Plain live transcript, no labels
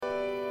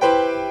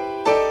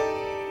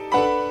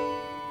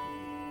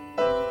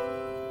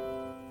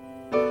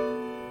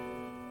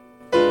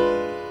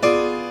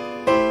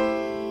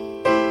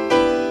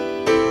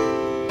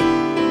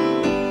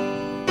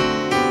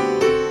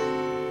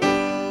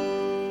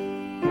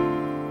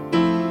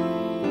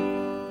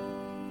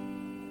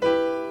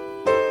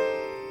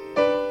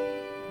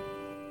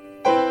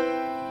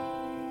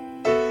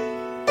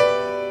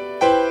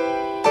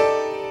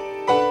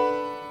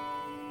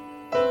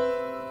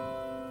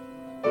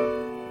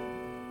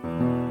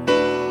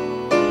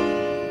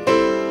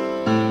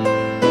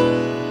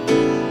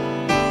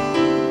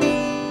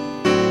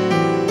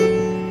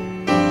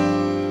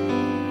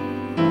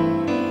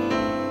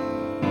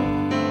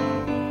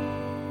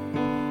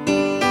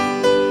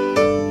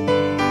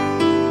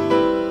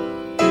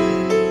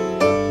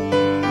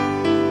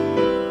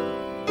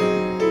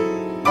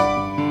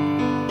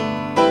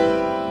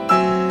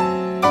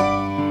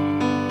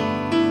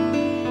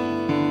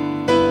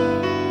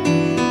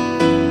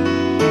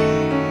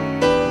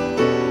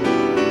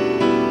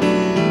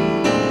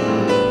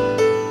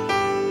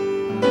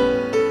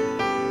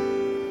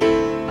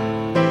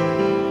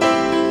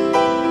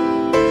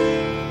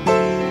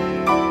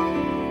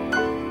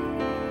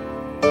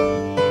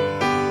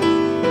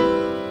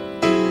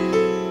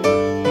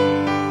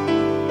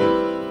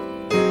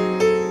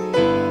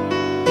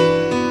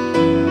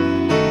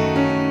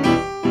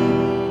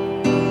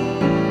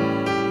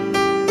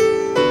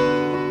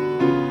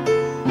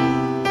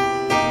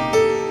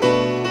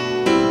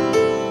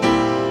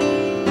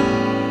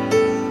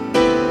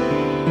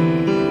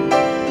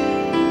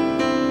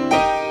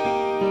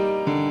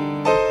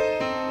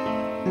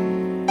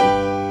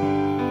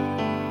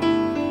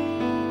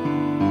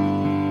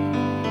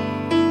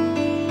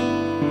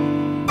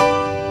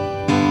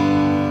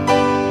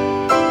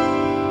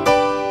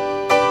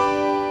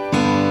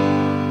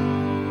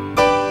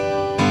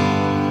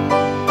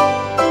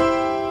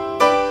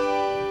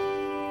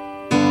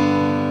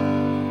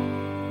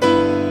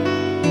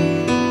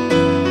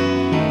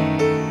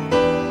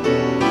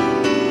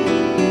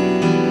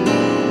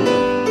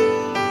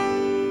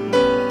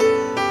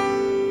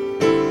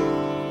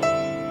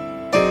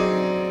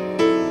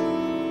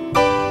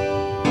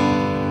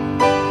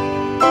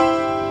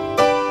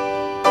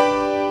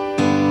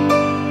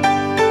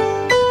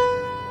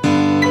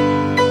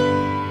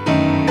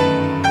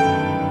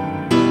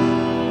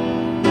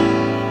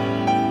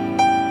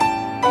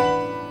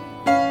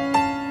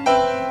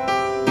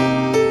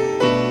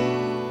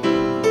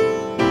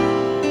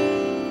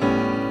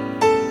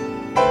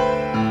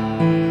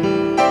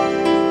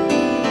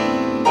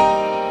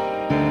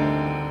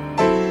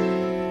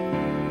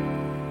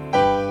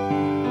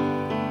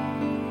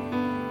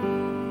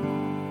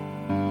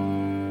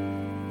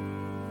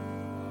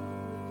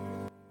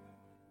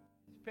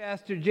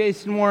Pastor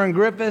Jason Warren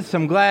Griffiths.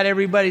 I'm glad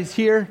everybody's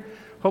here.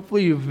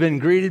 Hopefully you've been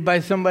greeted by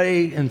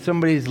somebody and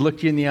somebody's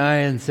looked you in the eye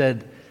and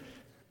said,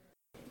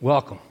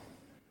 welcome.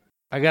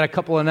 I got a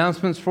couple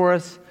announcements for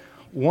us.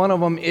 One of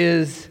them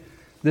is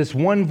this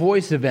One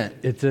Voice event.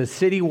 It's a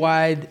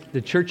citywide,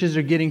 the churches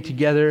are getting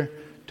together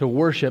to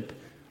worship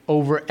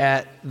over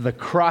at The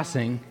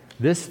Crossing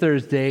this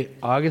Thursday,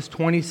 August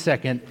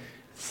 22nd,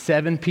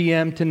 7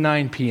 p.m. to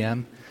 9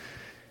 p.m.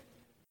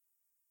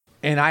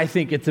 And I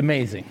think it's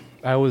amazing.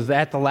 I was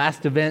at the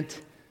last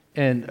event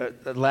and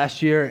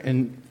last year,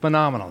 and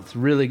phenomenal. It's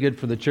really good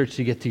for the church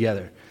to get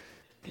together.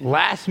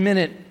 Last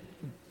minute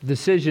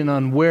decision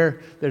on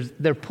where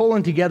they're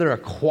pulling together a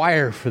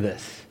choir for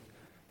this.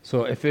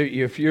 So if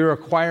you're a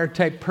choir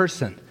type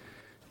person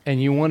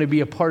and you want to be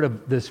a part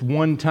of this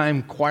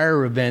one-time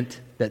choir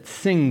event that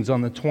sings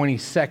on the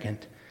 22nd,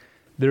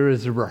 there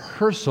is a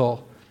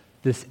rehearsal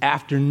this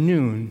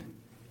afternoon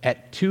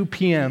at 2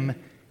 p.m.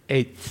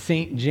 at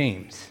St.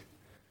 James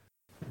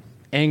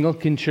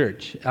Anglican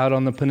Church out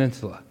on the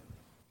peninsula.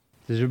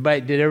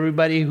 Did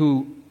everybody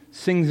who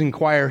sings in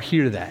choir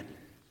hear that?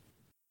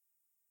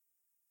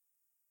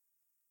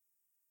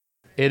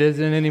 It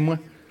isn't anymore?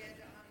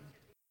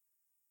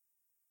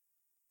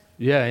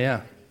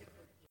 Yeah.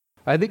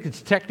 I think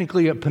it's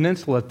technically a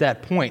peninsula at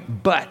that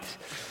point, but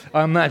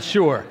I'm not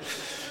sure.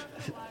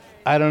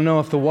 I don't know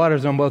if the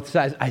water's on both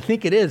sides. I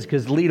think it is,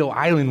 because Lido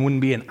Island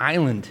wouldn't be an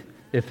island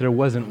if there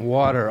wasn't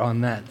water on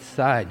that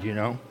side, you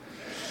know?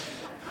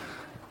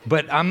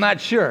 But I'm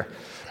not sure.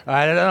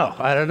 I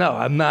don't know.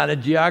 I'm not a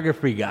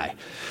geography guy.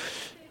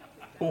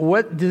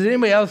 Does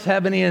anybody else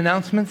have any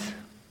announcements?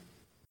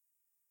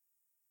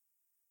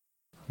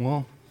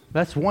 Well,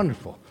 that's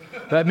wonderful.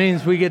 That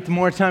means we get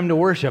more time to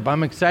worship.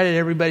 I'm excited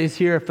everybody's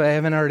here. If I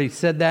haven't already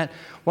said that,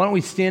 why don't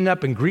we stand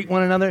up and greet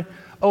one another?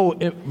 Oh,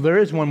 there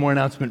is one more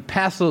announcement.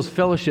 Pass those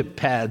fellowship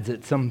pads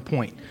at some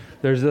point.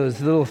 There's those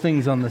little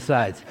things on the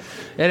sides.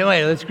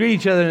 Anyway, let's greet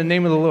each other in the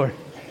name of the Lord.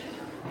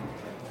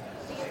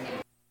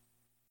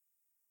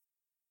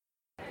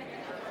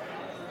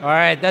 All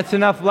right, that's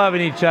enough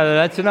loving each other.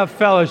 That's enough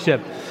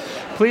fellowship.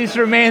 Please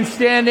remain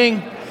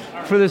standing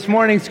for this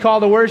morning's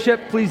call to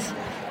worship. Please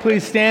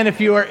stand if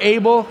you are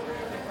able.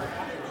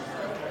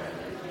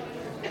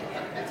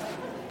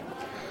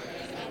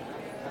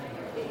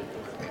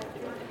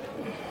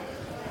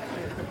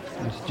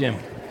 There's Jim.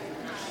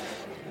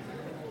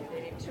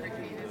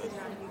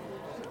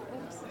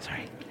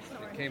 Sorry.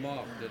 It came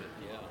off, did it?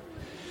 Yeah.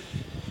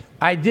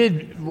 I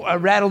did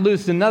rattle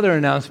loose another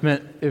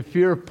announcement. If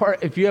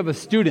you have a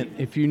student,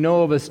 if you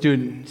know of a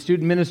student,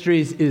 Student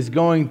Ministries is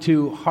going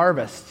to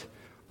Harvest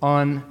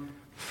on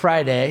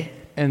Friday,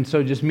 and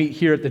so just meet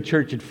here at the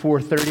church at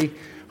 4:30.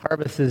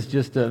 Harvest is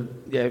just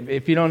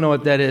if you don't know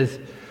what that is,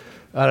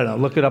 I don't know,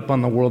 look it up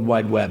on the World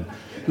Wide Web.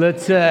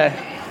 Let's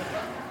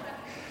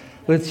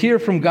hear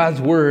from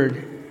God's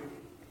Word,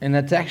 and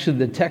that's actually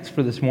the text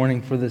for this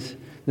morning, for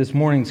this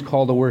morning's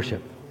call to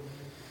worship.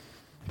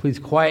 Please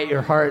quiet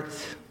your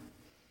hearts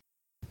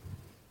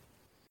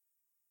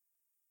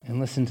and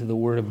listen to the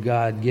word of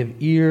God. Give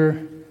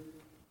ear,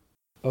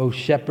 O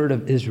shepherd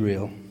of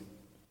Israel,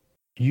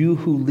 you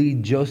who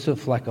lead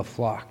Joseph like a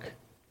flock.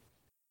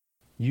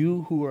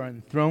 You who are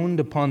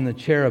enthroned upon the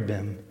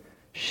cherubim,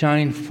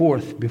 shine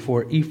forth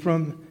before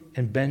Ephraim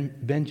and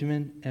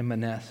Benjamin and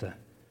Manasseh.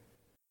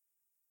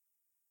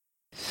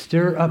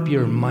 Stir up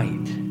your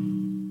might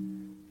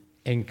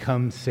and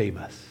come save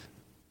us.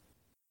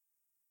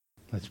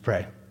 Let's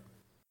pray.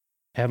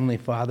 Heavenly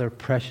Father,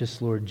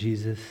 precious Lord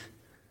Jesus,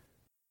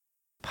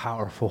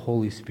 powerful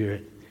Holy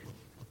Spirit,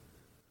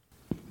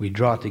 we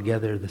draw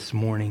together this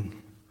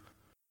morning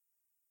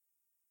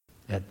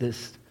at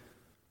this,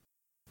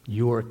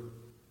 your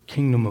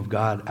kingdom of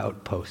God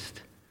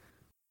outpost.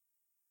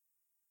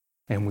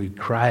 And we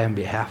cry on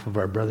behalf of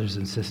our brothers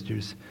and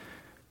sisters,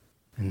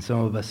 and some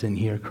of us in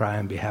here cry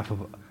on behalf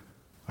of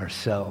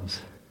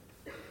ourselves.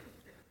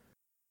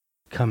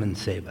 Come and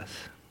save us.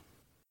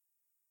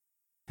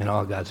 And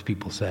all God's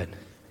people said,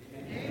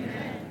 Amen.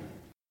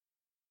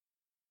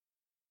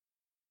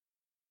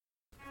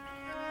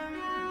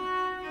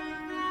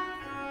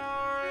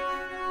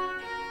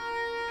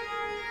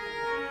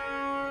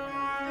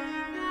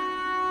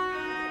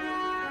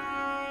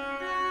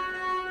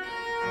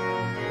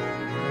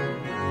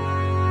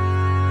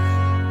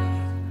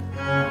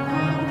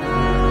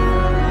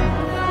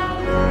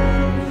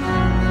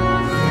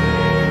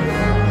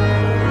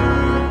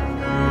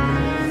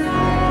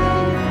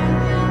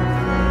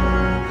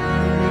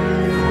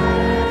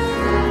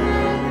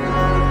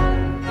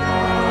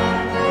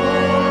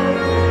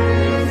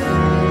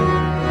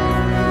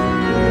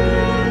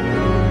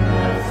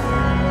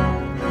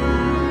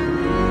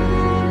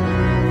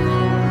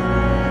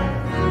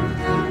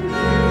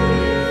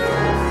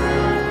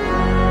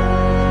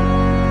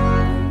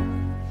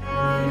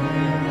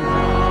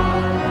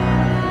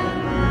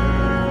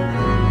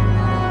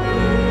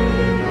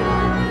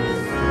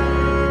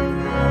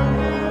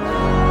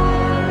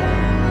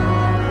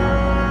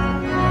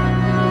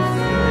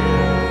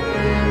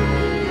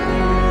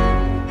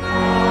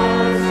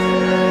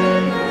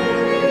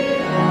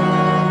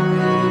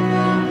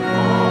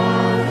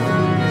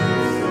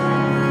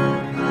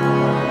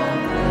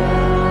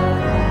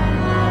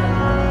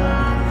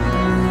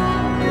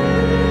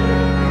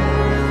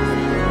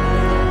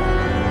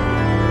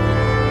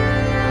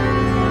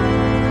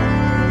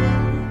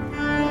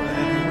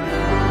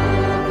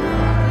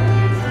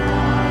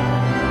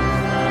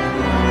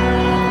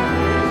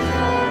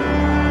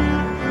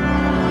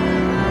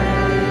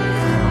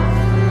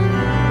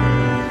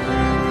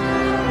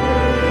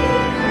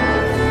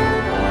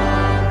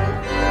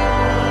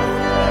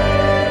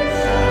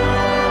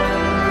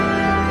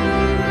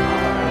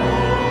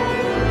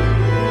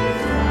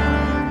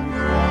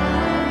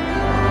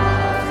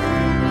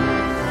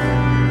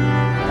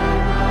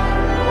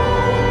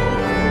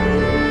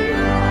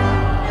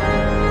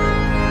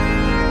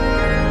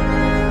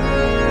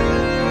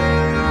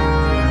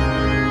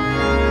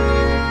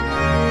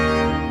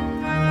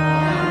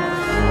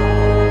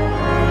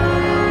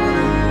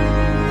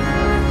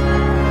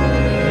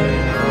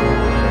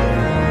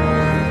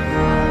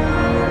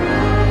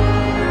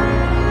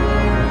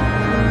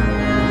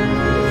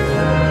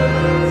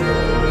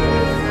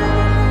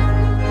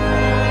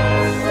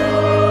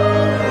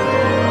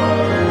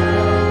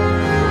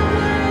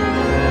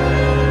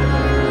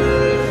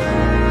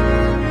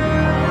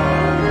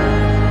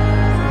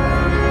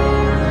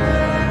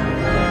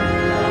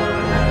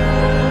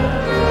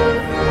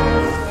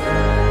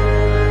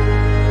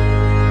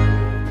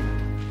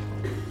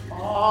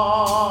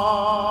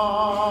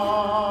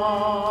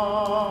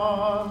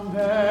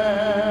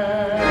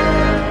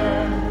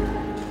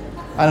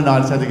 I don't know, I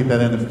just had to get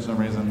that in there for some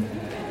reason.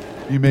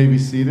 You may be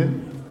seated.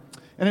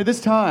 And at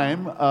this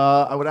time,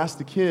 I would ask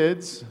the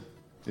kids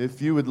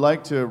if you would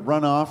like to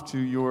run off to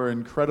your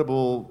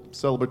incredible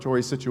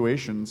celebratory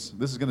situations.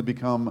 This is going to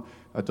become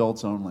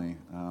adults only.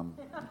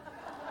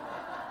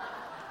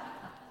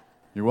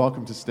 You're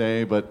welcome to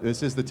stay, but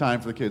this is the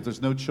time for the kids.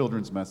 There's no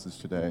children's message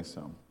today,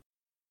 so.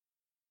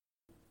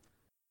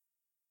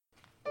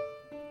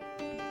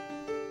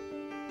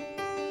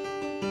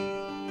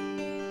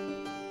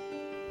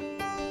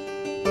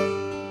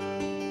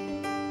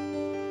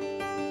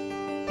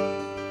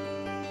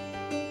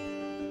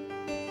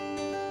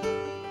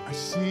 I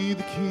see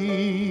the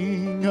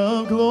King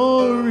of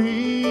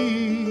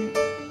Glory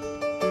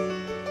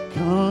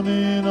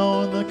coming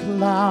on the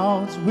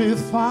clouds with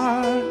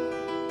fire.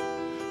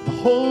 The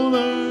whole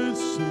earth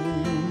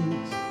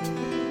sings,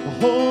 the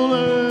whole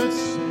earth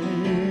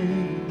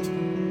sings.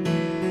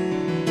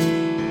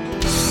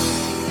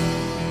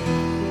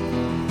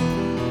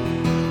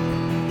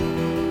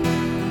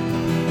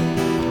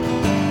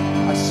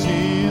 I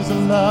see His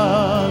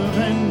love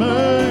and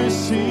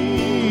mercy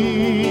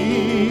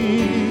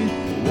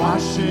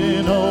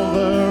washing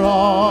over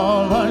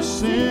all our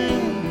sin.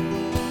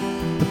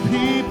 The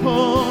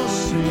people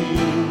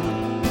sing,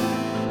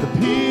 the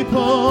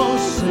people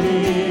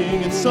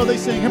sing. And so they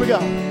sing, here we go.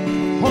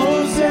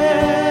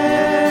 Hosanna,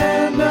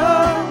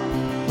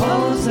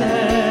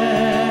 Hosanna,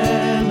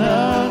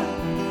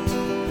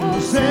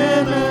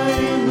 Hosanna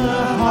in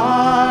the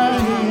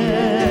highest.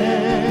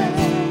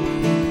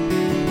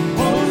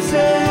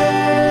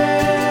 Hosanna,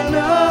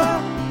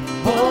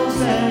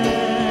 Hosanna,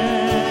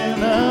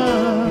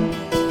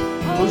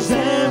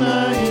 Hosanna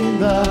in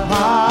the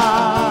highest.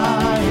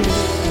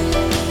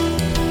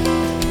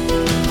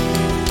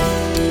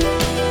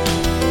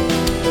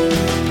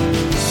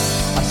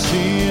 I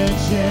see a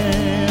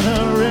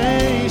generation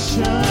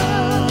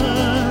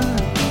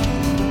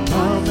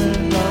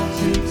coming up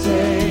to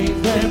take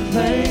their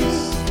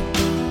place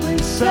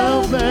with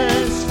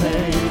selfless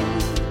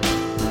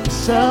faith,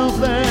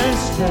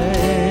 selfless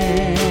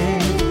faith.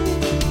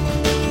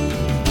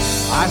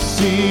 I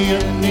see a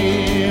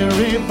near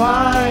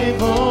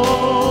revival,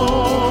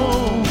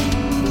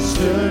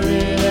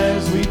 stirring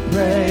as we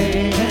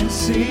pray and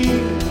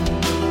sing.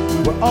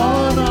 We're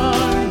on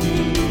our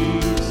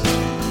knees,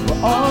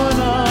 we're on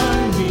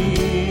our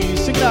knees.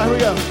 Sing it out, here we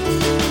go.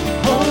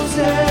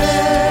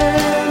 Hosanna,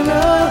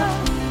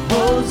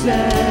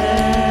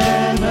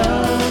 Hosanna,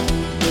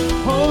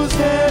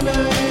 Hosanna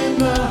in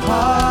the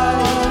highest.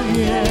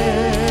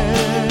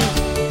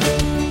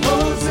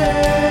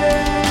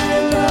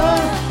 Hosanna,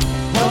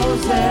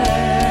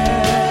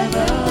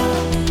 Hosanna,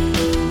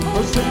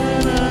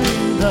 Hosanna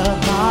in the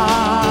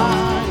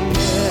highest.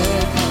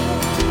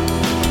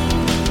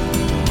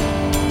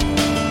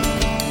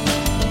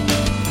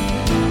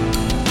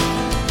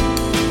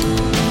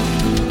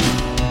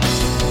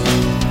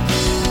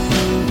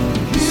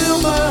 Heal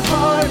my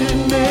heart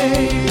and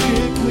make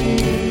it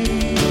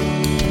clean.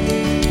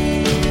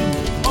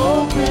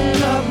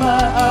 Open up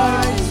my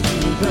eyes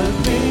to the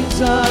things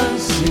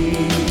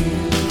unseen.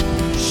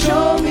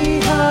 Show me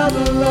how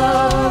to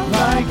love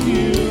like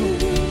you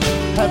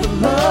have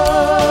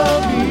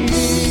loved me.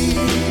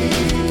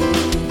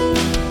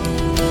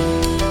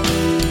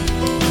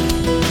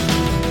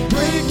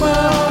 Break my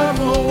heart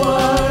for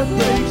what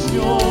breaks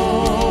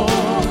yours.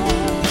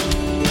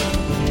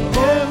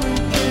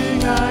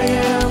 Everything I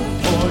am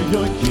for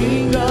your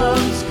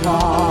kingdom's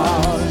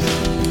cause.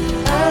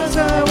 As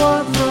I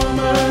walk from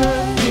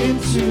earth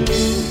into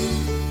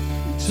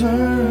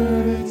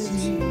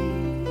eternity.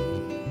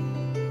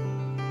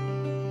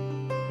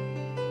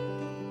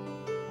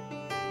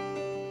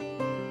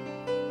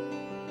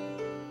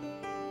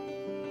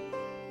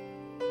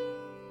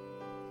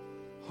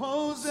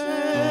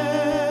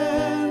 Hosanna,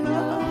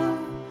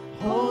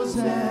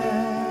 Hosanna,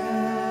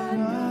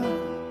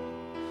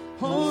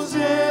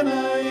 Hosanna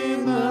in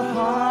the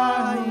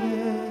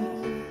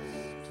highest.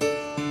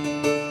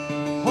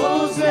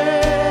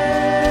 Hosanna,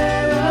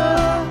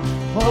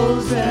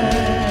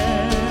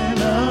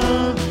 Hosanna,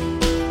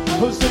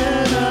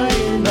 Hosanna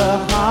in the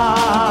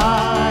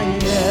highest.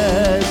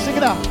 Sing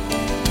it out.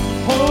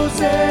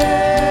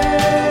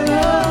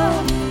 Hosanna,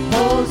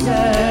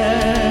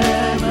 Hosanna,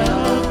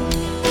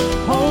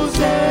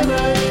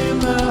 Hosanna in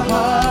the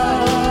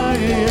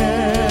highest.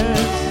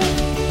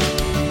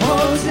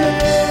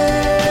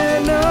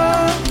 Hosanna,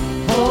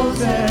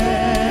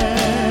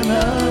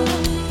 Hosanna,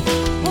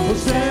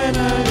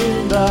 Hosanna in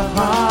the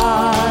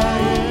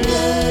highest.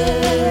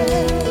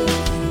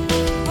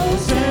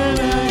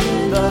 Hosanna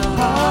in the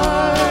highest.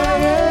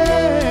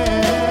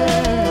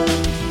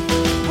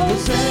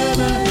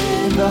 Hosanna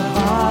in the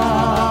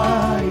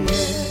highest.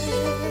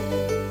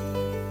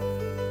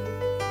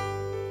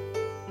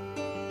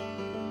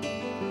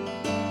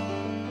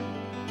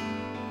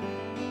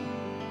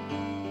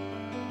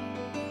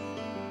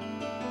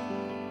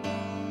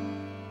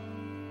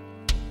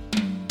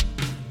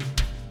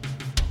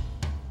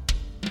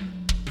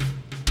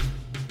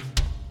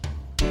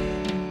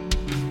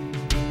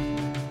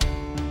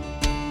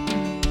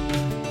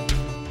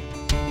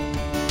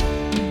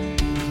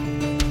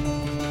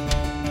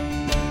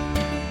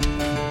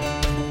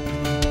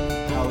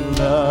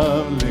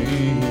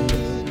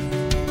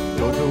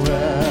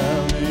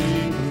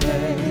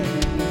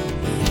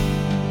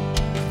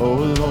 O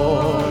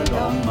Lord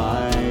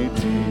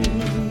Almighty.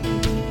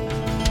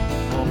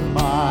 For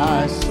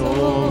my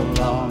soul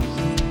longs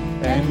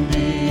and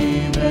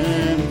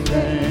even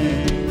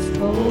faints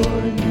for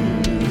you.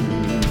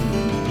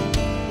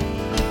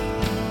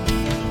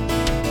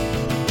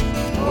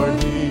 For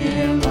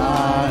here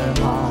my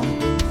heart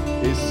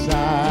is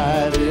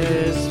satisfied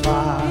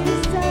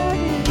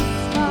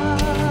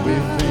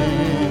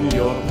within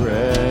your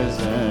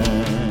presence.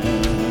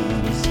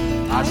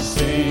 I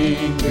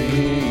sing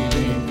beneath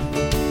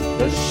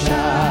the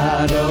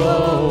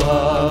shadow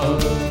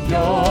of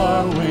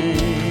your wings.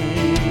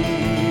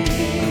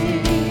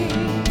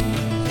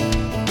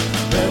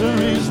 Better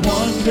is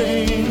one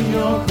day in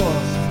your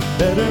course,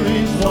 better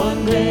is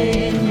one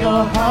day in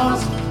your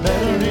house,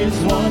 better is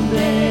one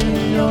day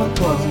in your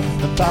course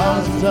than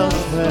thousands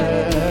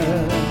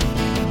elsewhere.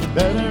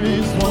 Better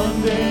is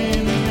one day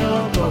in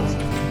your course,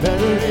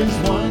 better is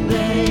one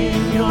day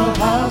in your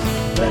house,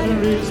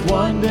 better is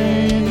one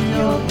day in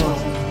your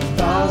course than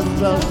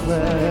thousands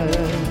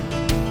elsewhere.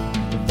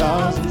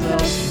 Thousands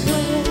elsewhere.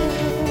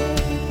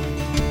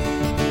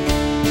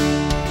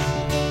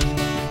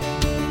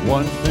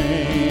 One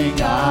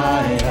thing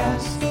I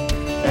ask,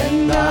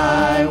 and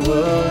I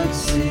would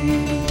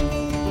see,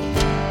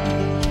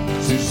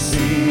 to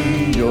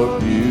see your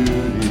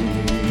beauty,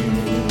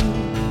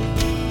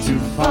 to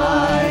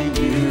find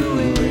you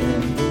in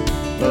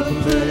the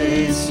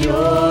place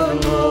your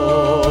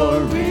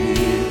glory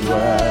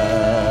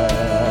dwells.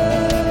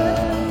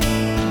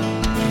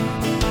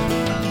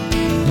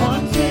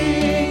 One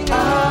thing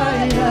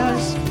I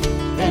ask,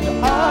 and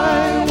I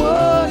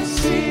would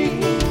see,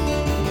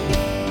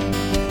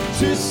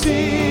 to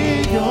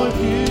see your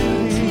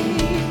beauty,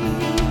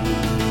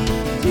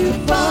 to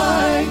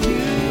find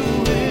you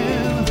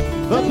in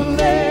the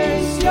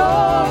place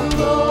your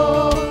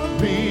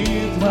glory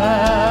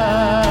dwells.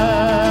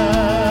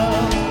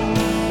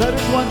 Better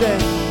is one day,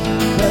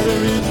 better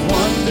is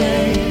one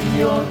day in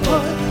your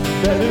court,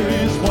 better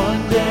is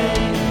one day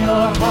in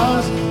your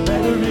house,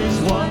 better is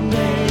one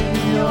day in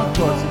your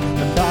court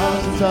than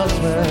thousands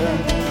elsewhere.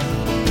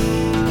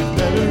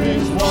 Better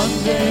is one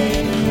day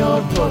in your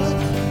court,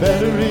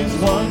 better is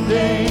one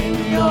day in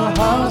your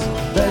house,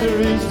 better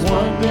is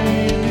one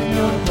day in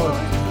your court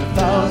than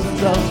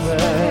thousands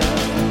elsewhere.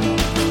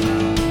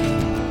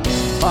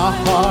 My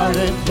heart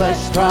and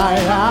flesh cry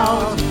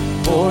out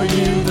for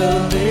you, the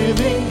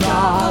living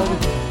God.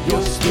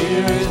 Your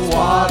spirit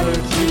water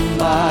to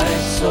my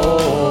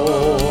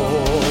soul.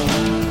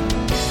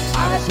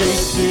 I've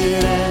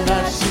tasted and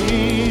I've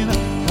seen.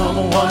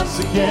 Come once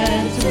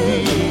again to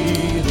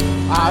me.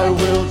 I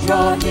will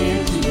draw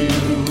near to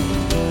you.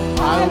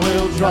 I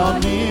will draw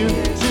near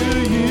to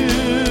you.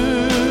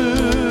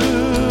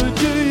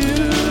 To you.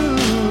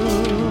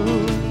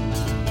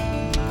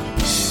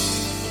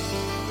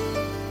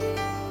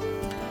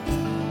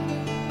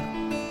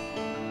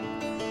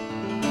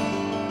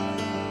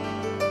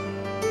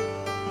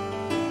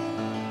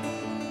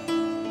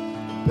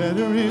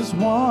 Better is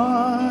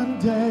one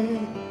day,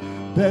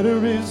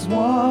 better is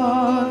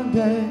one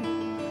day,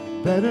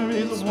 better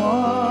is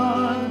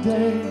one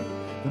day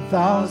than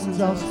thousands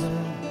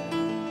elsewhere.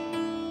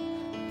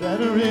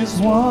 Better is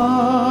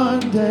one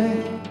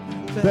day,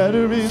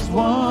 better is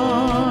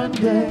one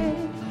day,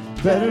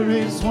 better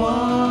is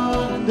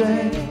one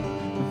day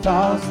than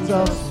thousands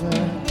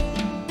elsewhere.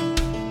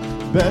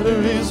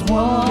 Better is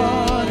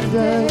one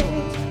day,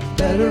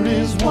 better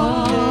is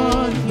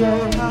one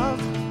day,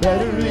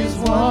 better is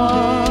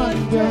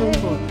one day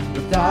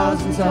than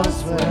thousands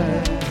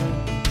elsewhere.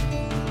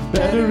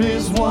 Better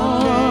is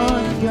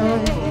one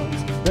day,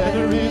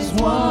 better is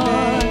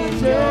one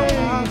day,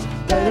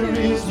 better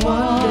is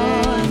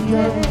one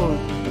day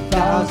than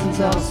thousands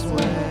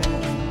elsewhere.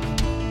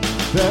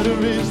 Better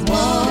is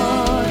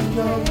one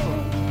day,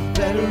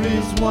 better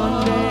is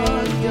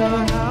one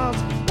day,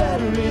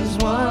 better is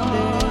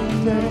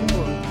one day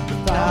than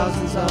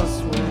thousands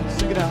elsewhere.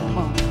 Sing it out, come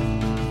on.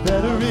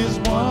 Better is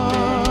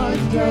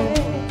one day,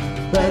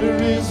 better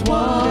is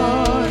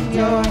one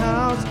day,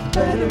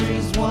 better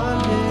is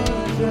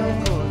one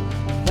day,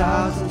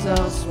 thousands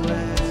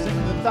elsewhere. Sing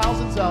the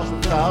thousands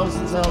elsewhere,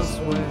 thousands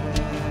elsewhere,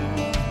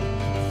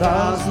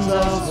 thousands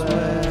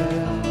elsewhere,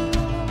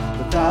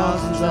 the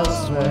thousands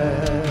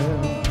elsewhere,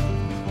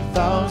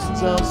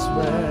 thousands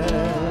elsewhere,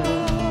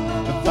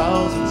 the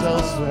thousands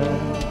elsewhere,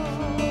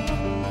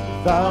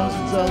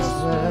 thousands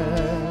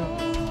elsewhere,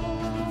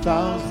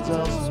 thousands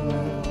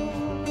elsewhere.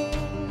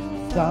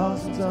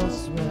 Thousands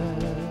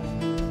elsewhere.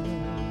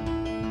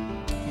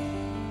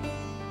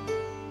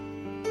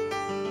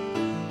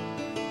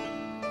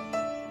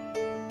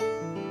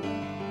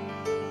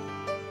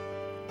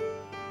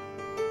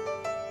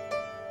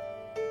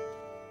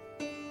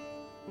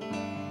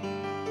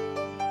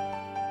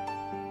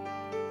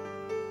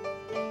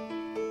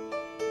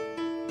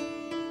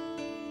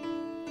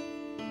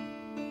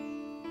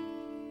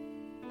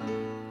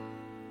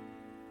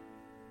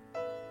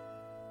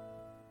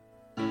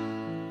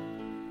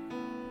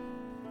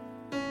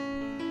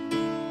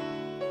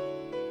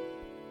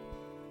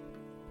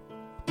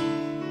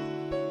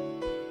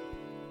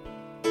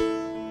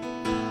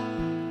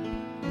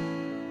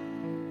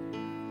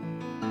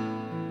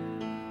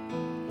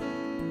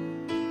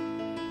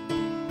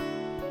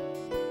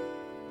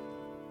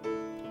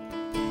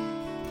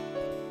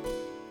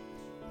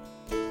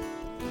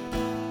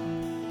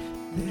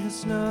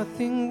 There's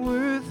nothing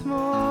worth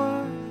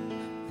more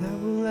that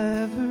will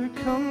ever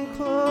come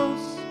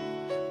close.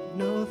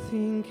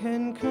 Nothing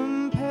can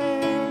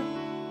compare.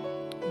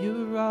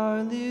 You're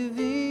our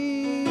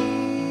living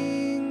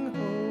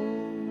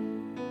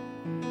hope.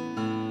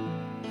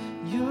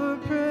 Your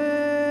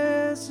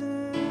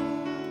presence,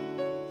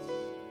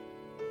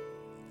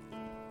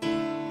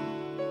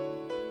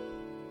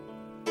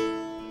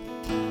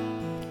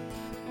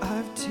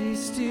 I've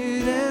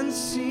tasted and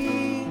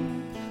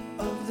seen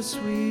of the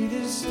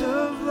sweetest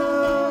of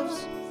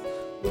loves,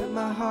 where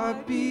my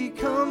heart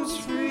becomes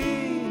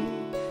free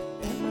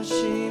and my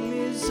shame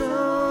is undone.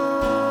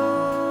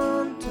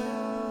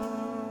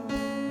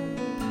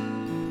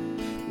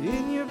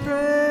 In your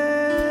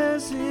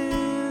presence,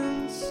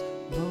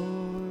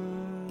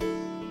 Lord.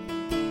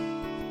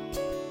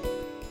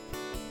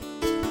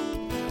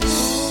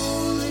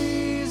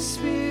 Holy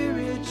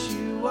Spirit,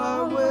 you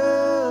are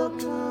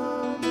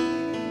welcome.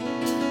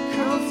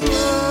 Come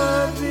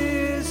flood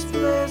this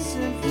place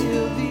and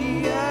fill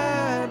the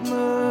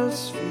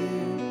atmosphere.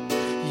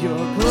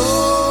 Your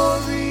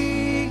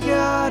glory,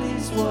 God,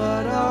 is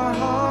what our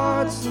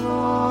hearts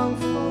long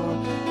for,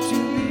 to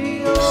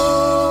be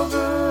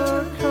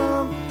overcome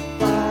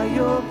by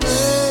your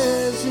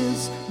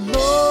presence,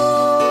 Lord.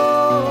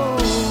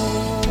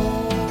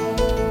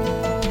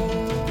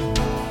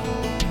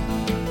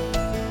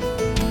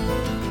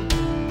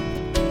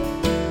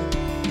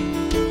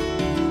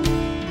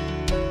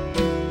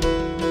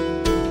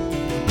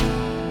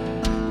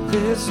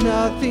 There's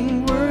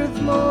nothing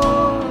worth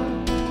more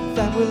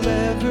that will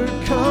ever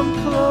come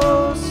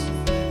close.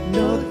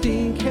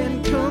 Nothing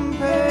can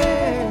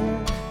compare.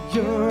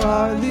 You're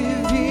our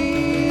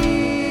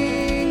living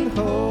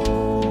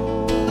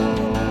hope.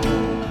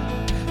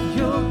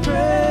 Your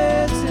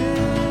presence,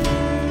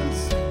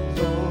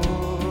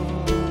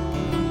 Lord.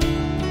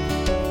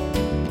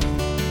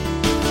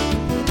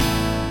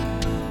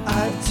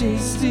 I've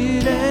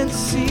tasted and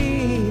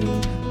seen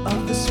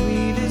of the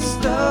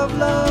sweetest of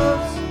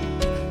loves,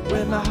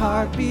 where my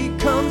heart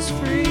becomes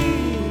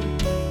free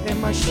and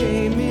my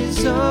shame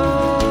is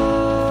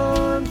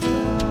undone.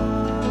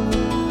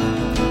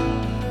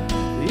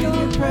 In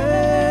your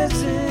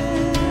presence,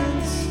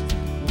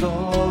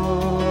 Lord.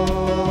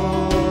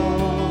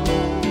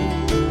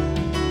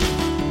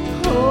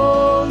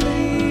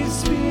 Holy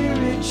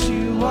Spirit,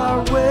 you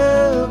are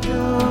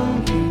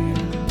welcome here.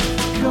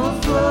 Come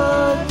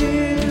flood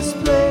this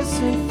place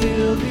and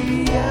fill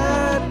the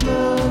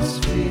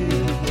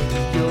atmosphere.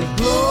 Your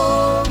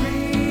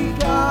glory,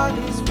 God,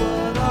 is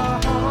what our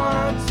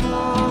hearts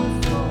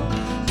long for,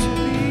 to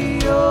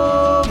be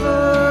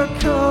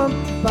overcome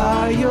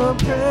by your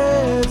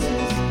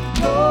presence,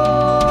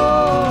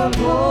 Lord.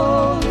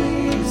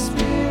 Holy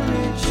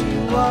Spirit, you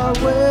are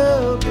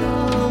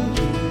welcome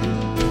here.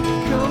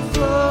 Come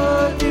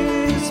flood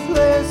this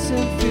place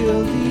and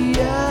fill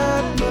the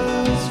atmosphere.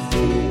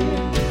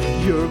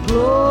 Your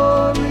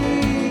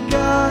glory,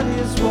 God,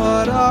 is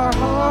what our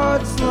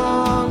hearts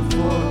long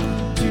for,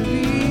 to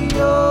be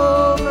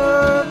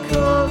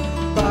overcome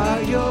by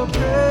your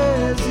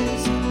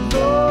presence,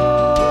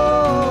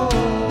 Lord.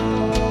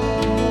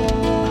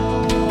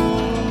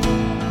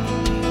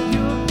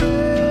 Your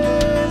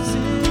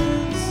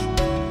presence,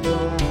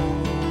 Lord.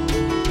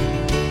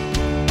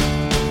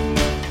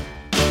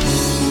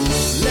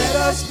 Let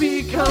us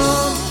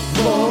become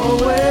more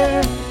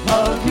aware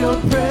of your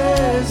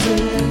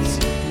presence.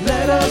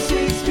 Let us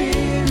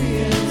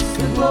experience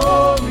the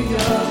glory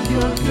of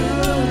your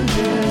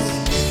goodness.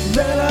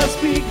 Let us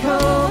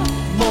become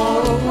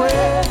more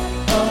aware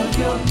of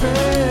your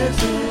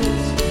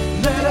presence.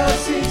 Let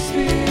us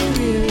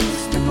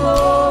experience the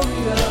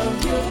glory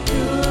of your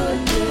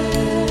goodness.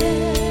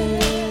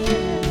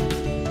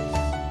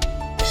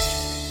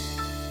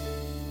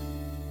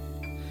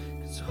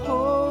 'Cause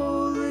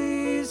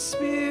Holy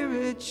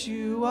Spirit,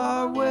 you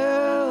are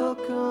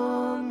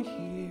welcome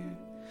here.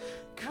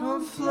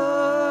 Come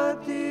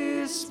flood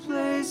this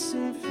place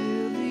and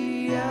fill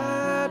the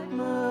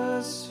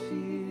atmosphere.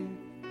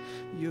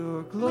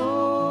 Your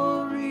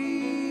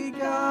glory,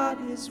 God,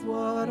 is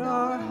what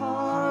our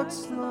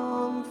hearts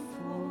long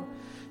for,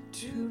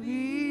 to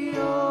be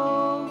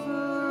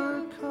overcome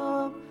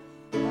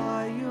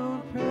by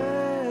your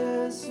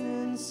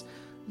presence,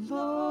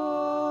 Lord.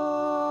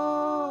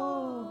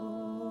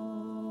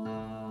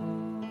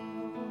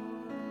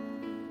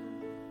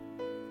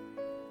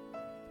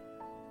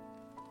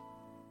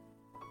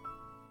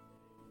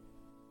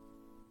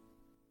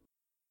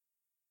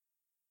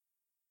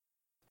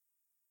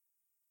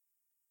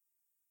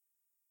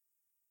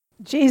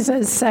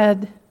 Jesus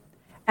said,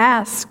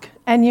 "Ask,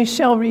 and you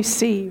shall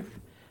receive.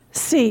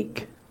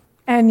 Seek,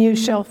 and you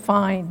shall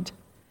find."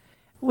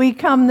 We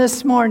come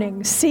this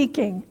morning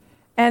seeking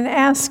and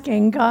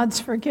asking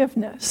God's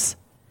forgiveness.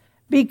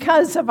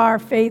 Because of our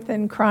faith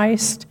in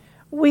Christ,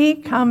 we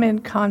come in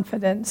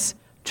confidence,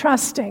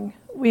 trusting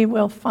we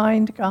will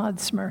find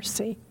God's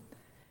mercy.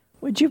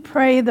 Would you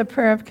pray the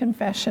prayer of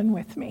confession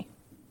with me?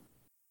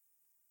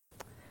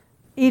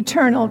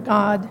 Eternal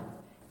God,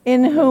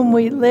 in whom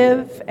we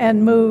live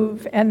and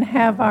move and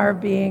have our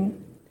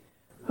being,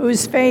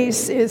 whose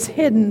face is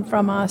hidden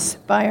from us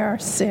by our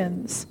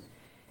sins,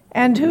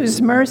 and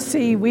whose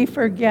mercy we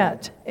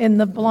forget in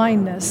the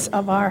blindness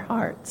of our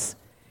hearts.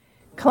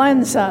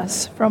 Cleanse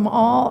us from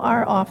all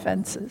our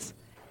offenses,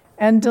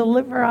 and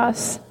deliver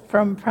us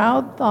from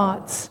proud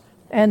thoughts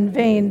and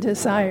vain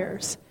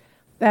desires,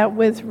 that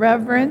with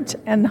reverent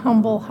and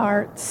humble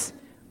hearts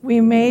we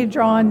may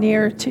draw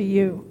near to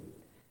you,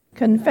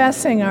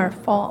 confessing our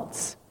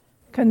faults,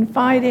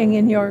 confiding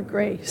in your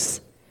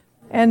grace,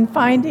 and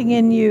finding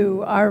in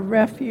you our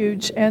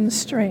refuge and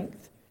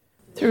strength.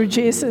 Through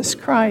Jesus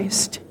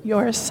Christ,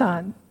 your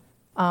Son.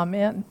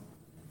 Amen.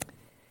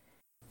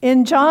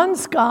 In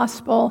John's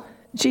Gospel,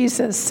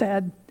 Jesus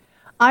said,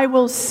 "I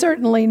will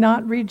certainly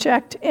not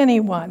reject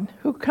anyone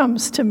who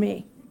comes to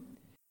me."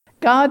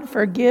 God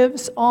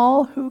forgives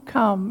all who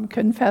come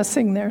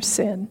confessing their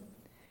sin.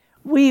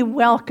 We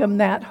welcome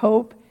that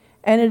hope,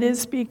 and it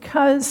is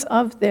because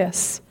of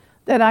this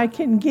that I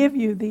can give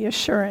you the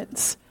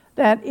assurance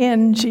that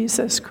in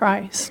Jesus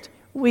Christ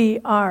we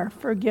are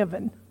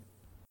forgiven.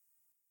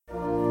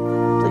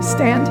 Please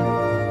stand.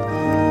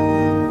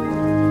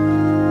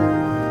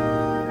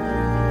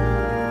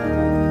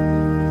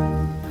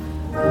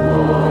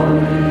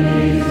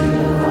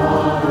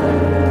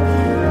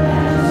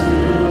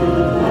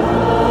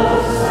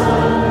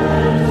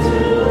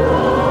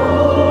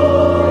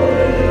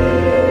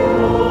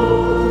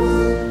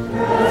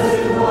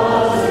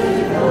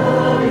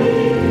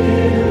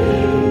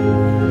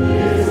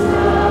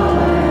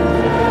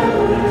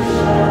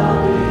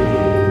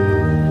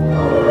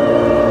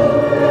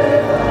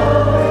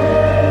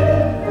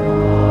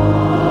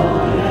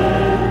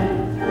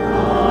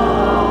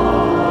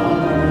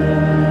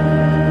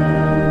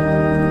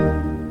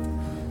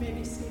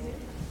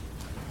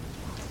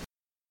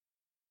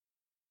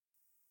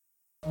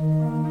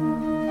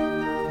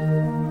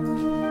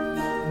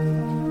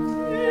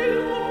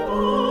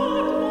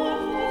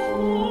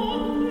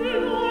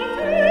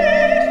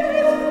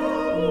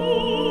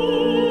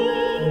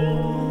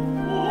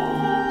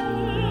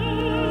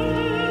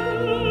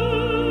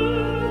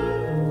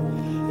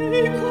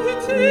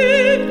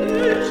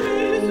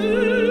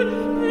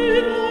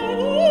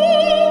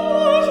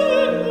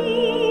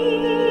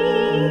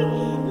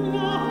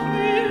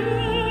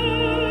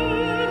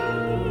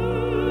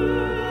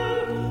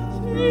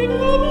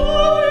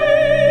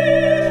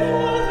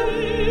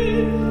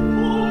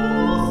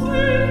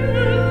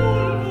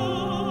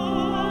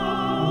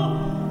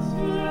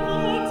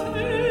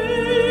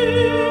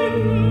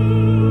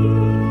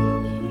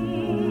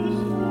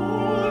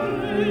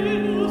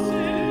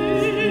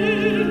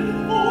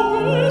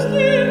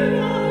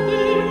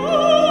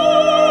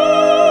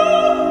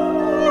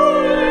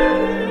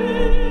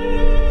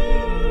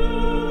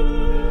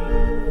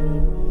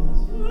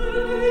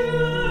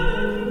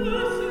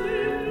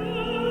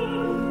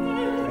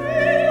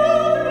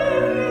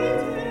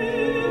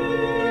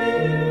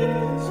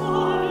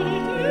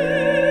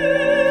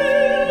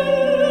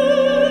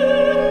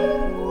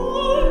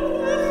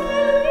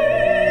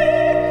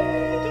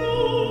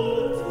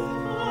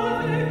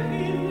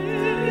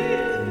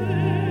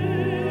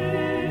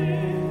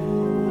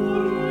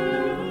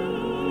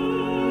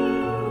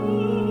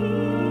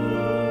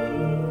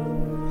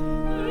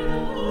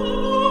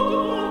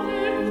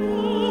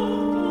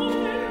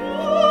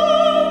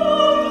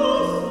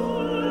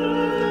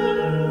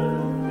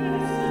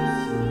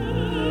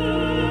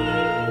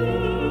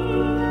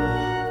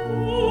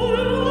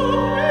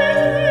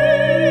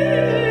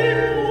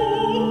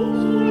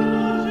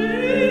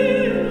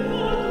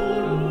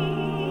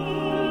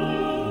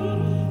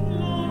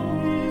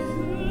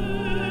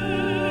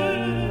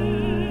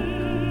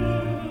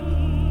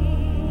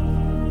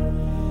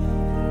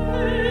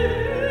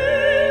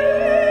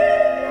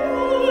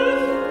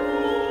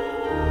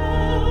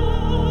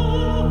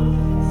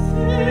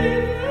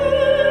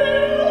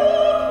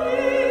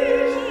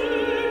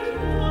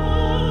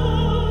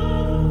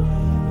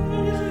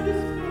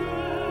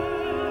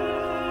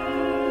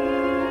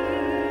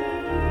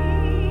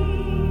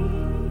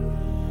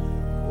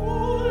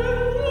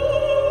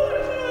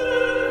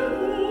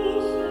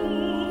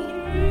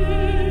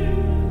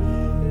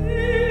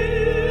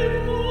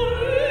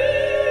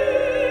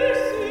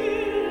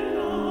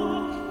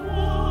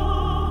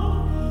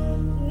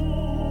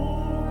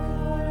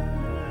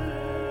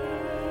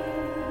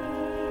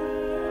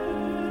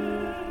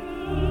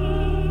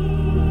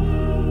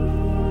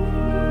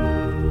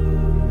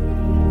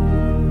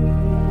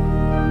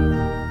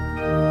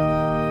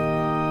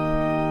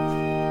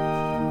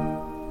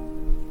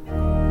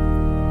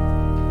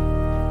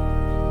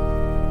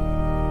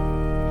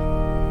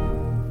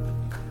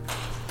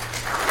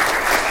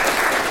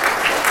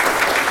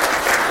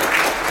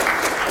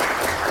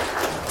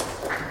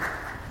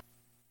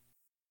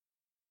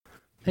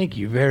 Thank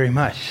you very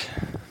much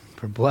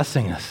for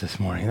blessing us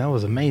this morning. That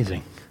was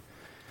amazing.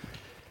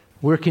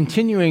 We're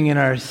continuing in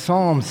our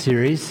Psalm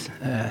series,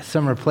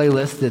 summer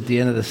playlist at the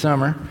end of the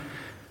summer.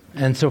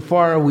 And so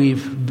far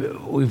we've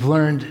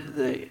learned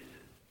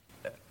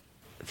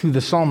through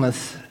the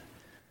psalmist,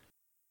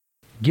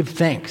 give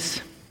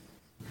thanks.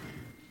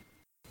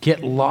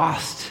 Get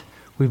lost.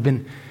 We've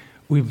been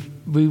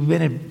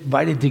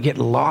invited to get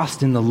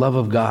lost in the love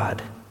of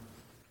God.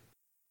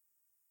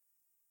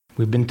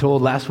 We've been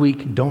told last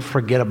week, don't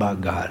forget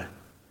about God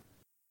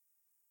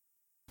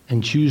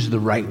and choose the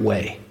right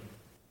way.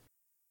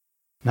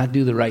 Not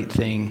do the right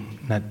thing,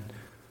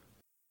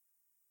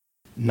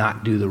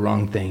 not do the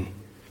wrong thing.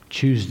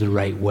 Choose the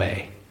right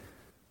way.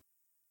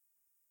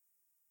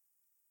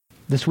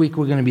 This week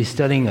we're going to be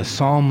studying a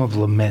psalm of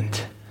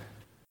lament.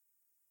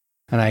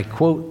 And I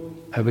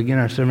begin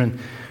our sermon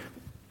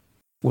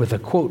with a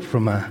quote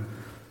from a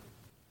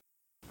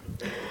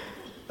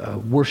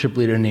worship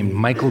leader named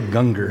Michael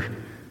Gungor.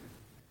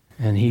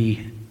 And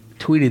he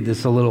tweeted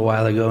this a little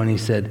while ago, and he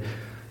said,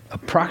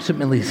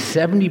 approximately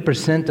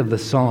 70% of the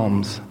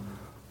Psalms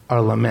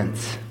are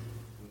laments.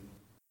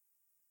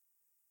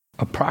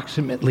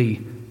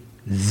 Approximately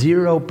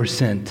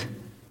 0%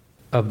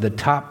 of the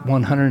top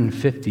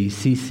 150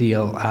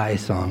 CCLI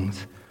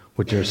songs,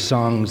 which are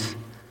songs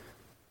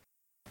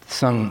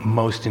sung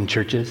most in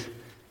churches,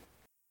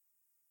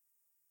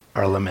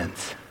 are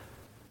laments.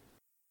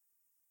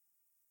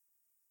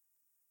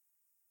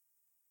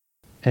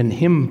 And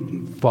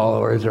hymn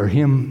followers or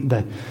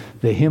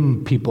the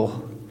hymn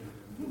people,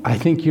 I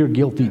think you're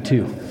guilty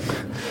too.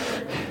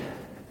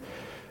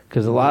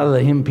 Because a lot of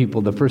the hymn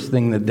people, the first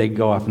thing that they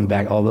go off and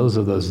back, those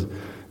are those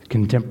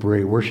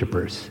contemporary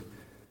worshipers.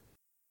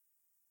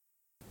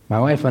 My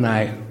wife and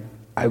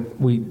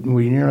we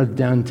narrowed it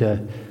down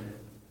to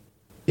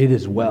 "It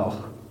Is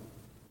Well"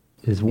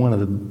 is one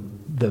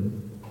of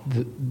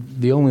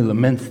the only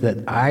laments that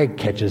I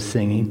catch us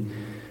singing.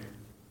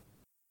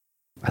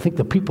 I think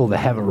the people that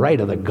have it right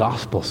are the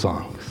gospel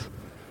songs.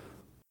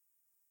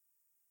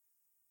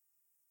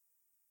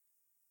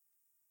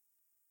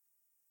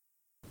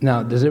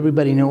 Now, does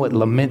everybody know what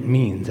lament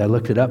means? I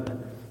looked it up.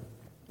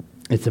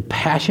 It's a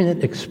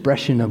passionate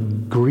expression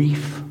of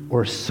grief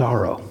or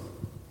sorrow.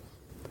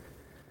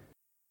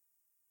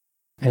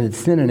 And its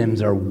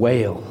synonyms are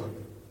wail,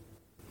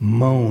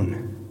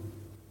 moan,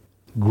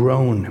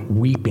 groan,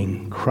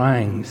 weeping,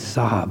 crying,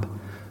 sob.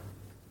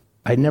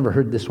 I'd never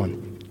heard this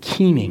one.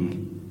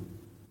 Keening.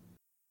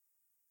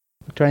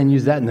 I'll try and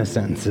use that in a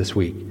sentence this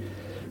week.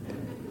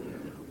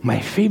 My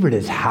favorite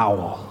is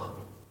howl.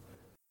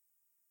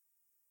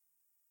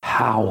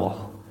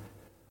 Howl.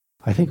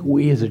 I think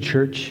we as a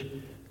church,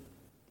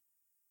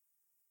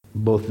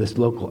 both this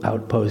local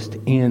outpost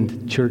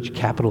and church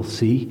capital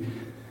C,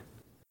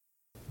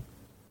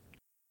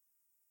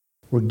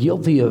 we're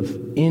guilty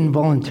of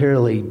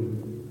involuntarily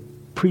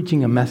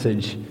preaching a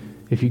message.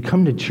 If you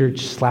come to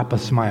church, slap a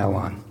smile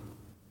on.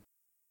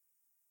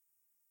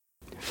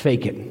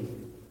 Fake it.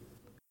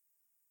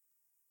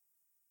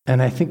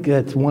 And I think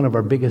that's one of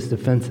our biggest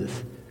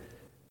offenses.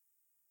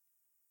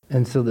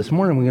 And so this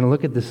morning we're going to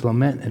look at this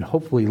lament and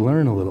hopefully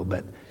learn a little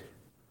bit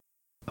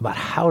about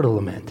how to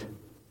lament.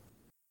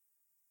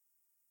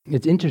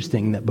 It's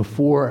interesting that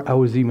before I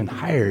was even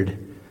hired,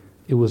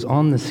 it was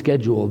on the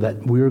schedule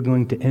that we were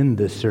going to end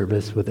this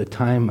service with a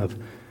time of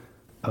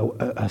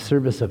a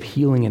service of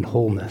healing and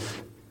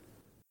wholeness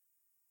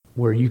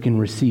where you can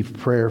receive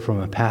prayer from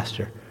a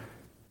pastor.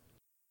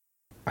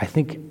 I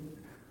think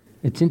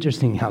it's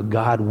interesting how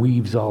God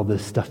weaves all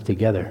this stuff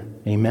together.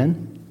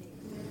 Amen?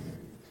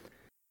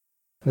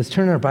 Let's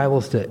turn our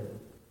Bibles to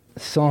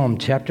Psalm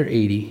chapter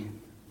 80.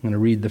 I'm going to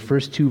read the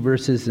first 2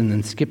 verses and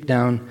then skip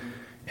down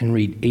and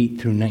read 8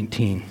 through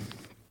 19.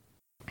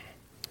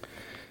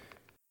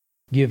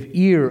 Give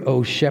ear,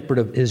 O shepherd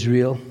of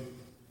Israel,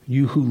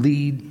 you who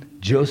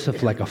lead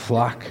Joseph like a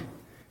flock.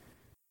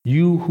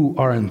 You who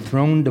are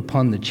enthroned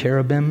upon the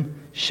cherubim,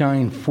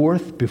 shine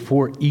forth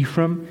before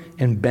Ephraim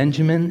and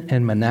Benjamin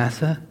and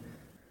Manasseh.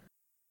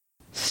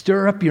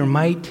 Stir up your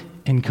might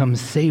and come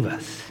save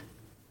us.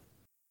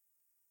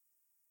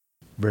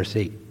 Verse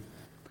 8.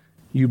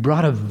 You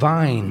brought a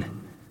vine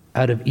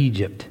out of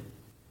Egypt.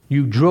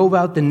 You drove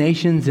out the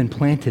nations and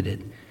planted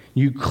it.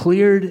 You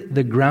cleared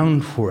the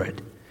ground for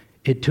it.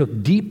 It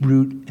took deep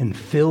root and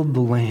filled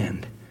the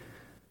land.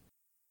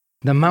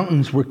 The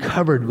mountains were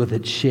covered with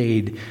its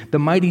shade, the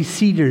mighty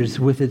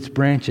cedars with its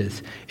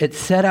branches. It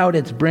set out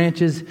its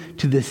branches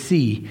to the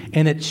sea,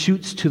 and its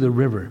shoots to the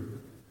river.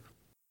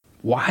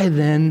 Why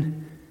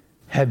then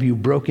have you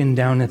broken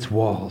down its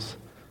walls,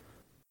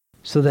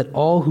 so that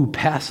all who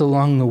pass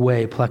along the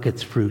way pluck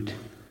its fruit?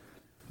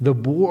 The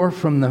boar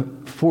from the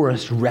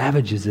forest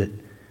ravages it,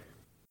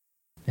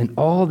 and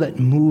all that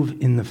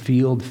move in the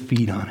field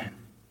feed on it.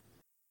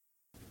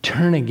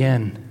 Turn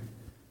again,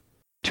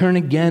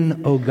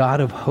 O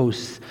God of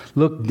hosts.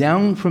 Look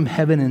down from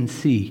heaven and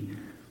see.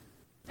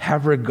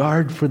 Have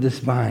regard for this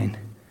vine,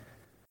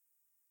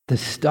 the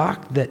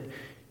stalk that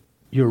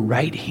your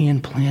right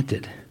hand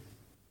planted.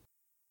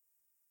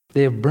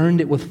 They have burned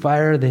it with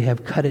fire, they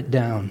have cut it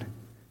down.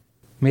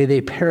 May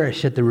they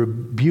perish at the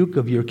rebuke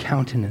of your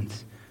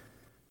countenance.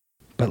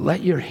 But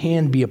let your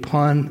hand be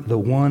upon the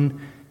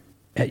one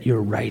at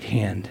your right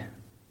hand,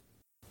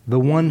 the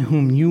one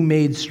whom you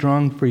made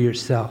strong for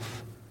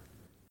yourself.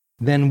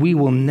 Then we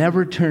will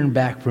never turn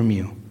back from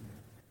you.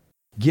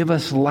 Give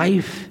us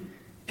life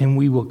and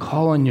we will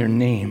call on your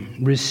name.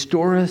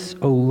 Restore us,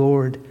 O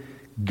Lord,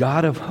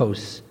 God of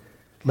hosts.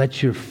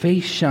 Let your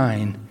face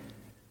shine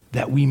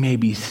that we may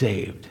be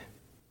saved.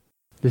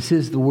 This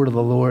is the word of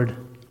the Lord.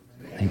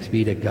 Thanks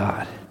be to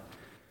God.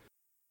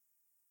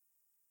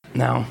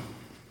 Now,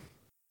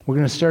 we're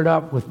going to start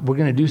off with, we're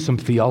going to do some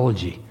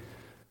theology.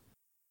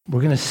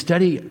 We're going to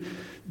study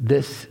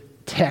this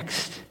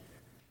text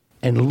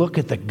and look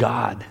at the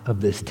God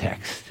of this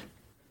text.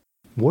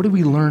 What do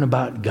we learn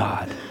about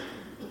God?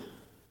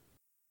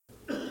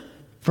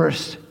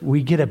 First,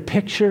 we get a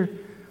picture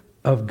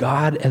of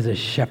God as a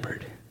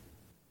shepherd.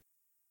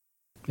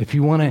 If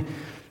you want to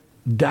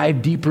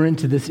dive deeper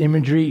into this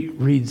imagery,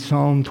 read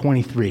Psalm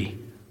 23.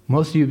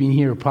 Most of you in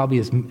here probably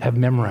have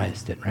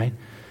memorized it, right?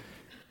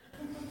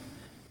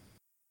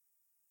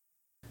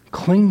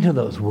 Cling to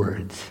those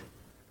words.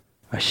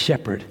 A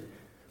shepherd.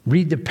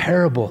 Read the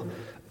parable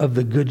of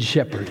the good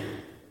shepherd.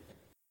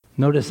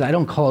 Notice I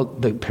don't call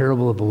it the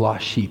parable of the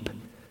lost sheep.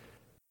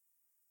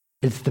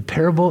 It's the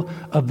parable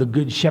of the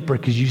good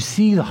shepherd because you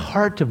see the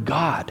heart of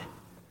God.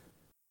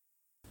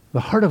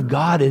 The heart of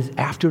God is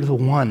after the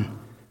one.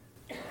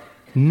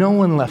 No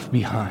one left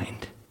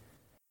behind.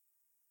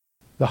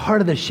 The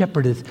heart of the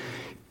shepherd is,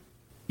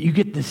 you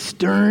get the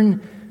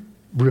stern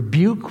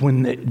rebuke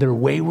when they're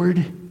wayward,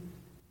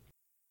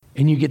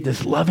 and you get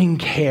this loving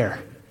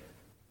care.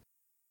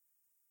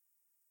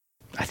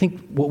 I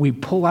think what we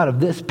pull out of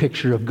this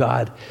picture of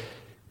God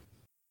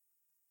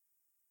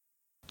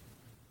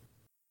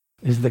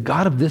is the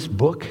God of this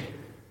book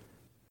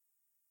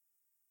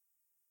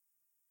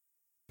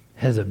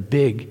has a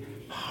big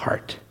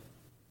heart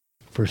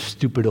for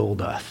stupid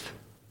old us.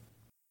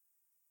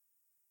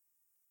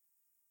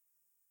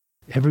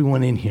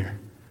 Everyone in here,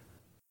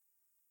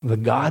 the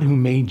God who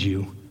made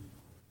you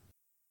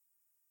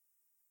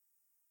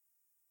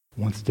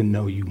wants to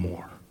know you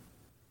more.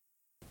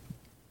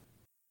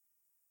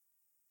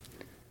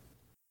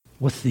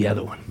 What's the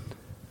other one?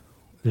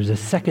 There's a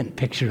second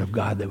picture of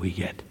God that we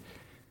get.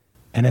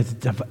 And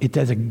it's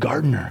as a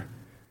gardener.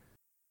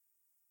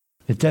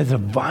 It's as a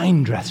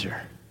vine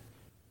dresser.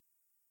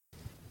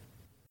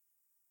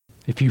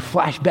 If you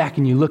flash back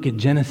and you look at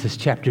Genesis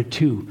chapter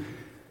 2,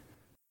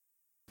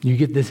 you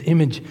get this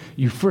image.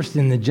 You first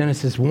in the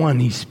Genesis 1,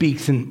 he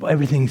speaks and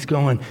everything's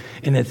going.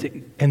 And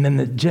then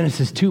the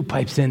Genesis 2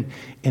 pipes in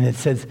and it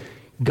says,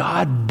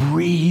 God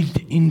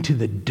breathed into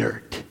the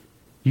dirt.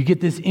 You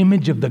get this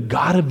image of the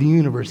God of the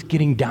universe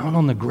getting down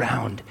on the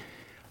ground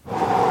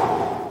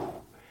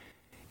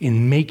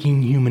in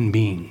making human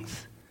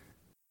beings.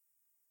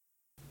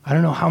 I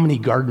don't know how many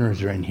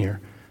gardeners are in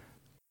here.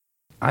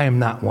 I am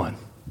not one.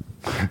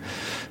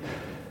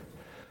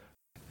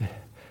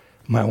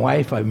 My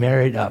wife, I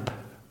married up.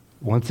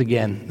 Once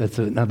again, that's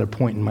another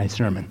point in my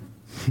sermon.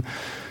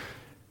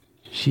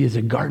 She is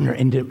a gardener,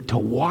 and to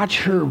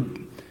watch her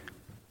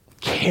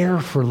care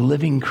for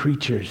living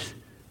creatures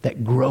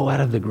that grow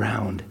out of the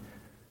ground,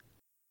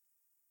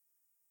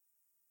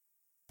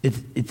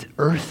 it's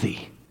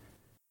earthy.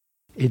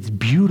 It's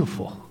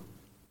beautiful.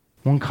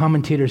 One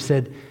commentator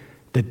said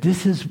that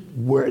this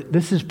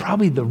is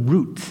probably the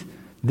roots.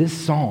 This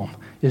psalm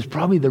is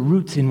probably the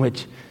roots in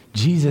which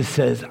Jesus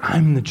says,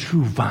 I'm the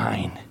true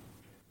vine.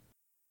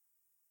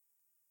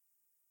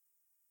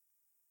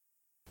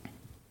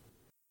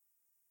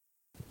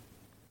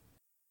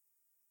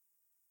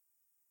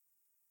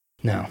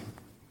 Now,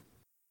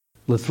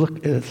 let's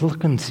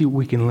look and see what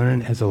we can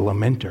learn as a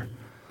lamenter.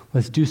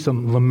 Let's do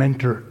some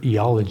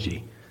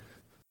lamenterology.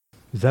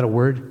 Is that a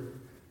word?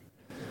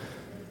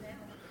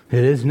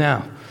 It is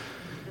now.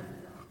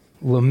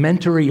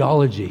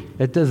 Lamenterology.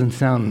 That doesn't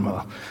sound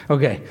well.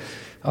 Okay,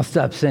 I'll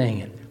stop saying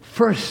it.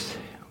 First,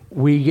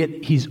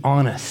 he's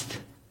honest.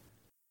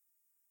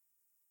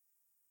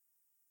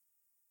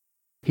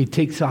 He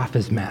takes off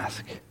his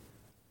mask.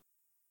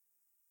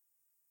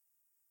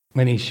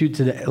 And he shoots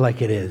it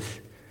like it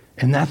is.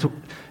 And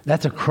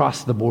that's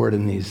across the board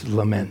in these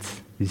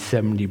laments, these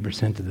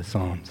 70% of the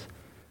Psalms.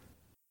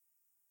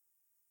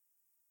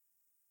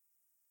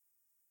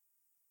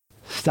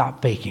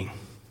 Stop faking.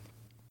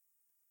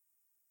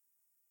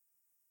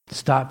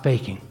 Stop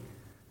faking.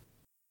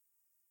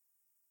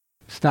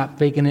 Stop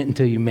faking it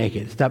until you make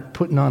it. Stop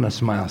putting on a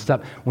smile.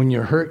 Stop. When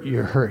you're hurt,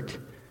 you're hurt.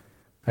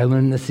 I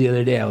learned this the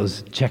other day. I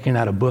was checking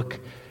out a book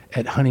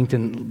at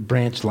Huntington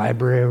Branch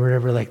Library or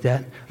whatever like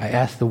that. I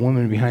asked the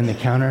woman behind the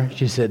counter.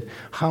 She said,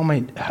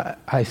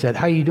 I said,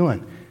 how you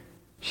doing?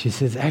 She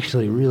says,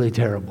 actually really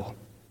terrible.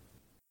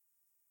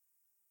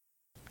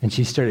 And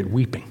she started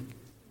weeping.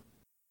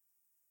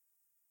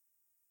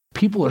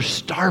 People are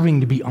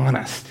starving to be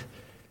honest.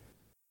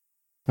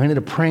 I ended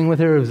up praying with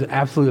her. It was an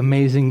absolutely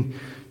amazing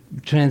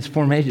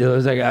transformation. It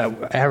was like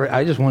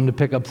I just wanted to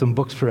pick up some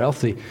books for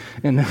Elsie.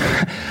 And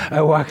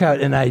I walk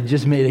out and I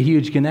just made a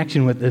huge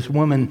connection with this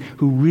woman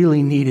who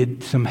really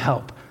needed some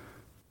help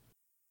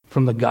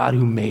from the God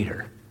who made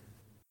her.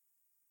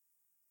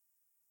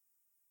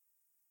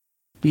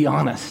 Be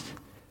honest.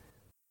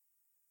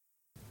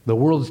 The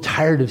world's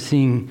tired of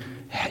seeing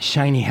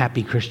shiny,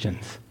 happy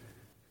Christians.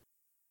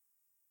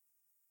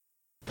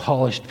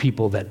 Polished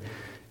people that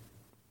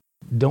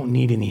don't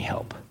need any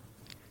help.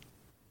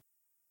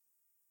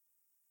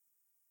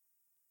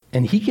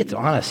 And he gets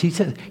honest.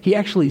 He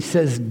actually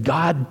says,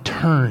 God,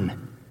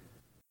 turn.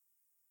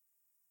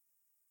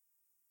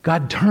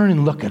 God, turn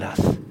and look at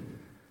us.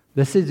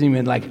 This isn't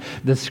even like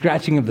the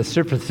scratching of the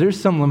surface. There's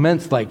some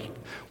laments like,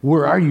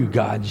 where are you,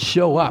 God?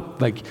 Show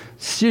up. Like,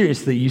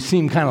 seriously, you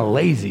seem kind of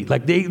lazy.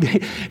 Like,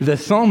 the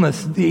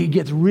psalmist, he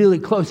gets really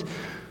close.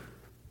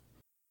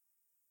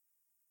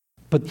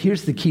 But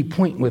here's the key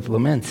point with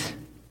laments.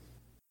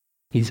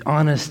 He's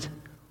honest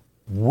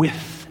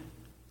with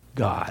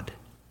God.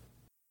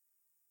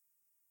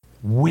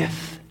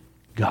 With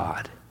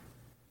God.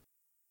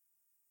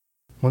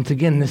 Once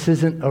again, this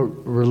isn't a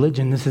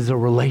religion, this is a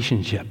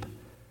relationship.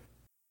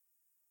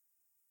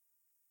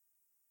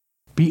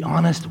 Be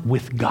honest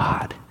with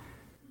God.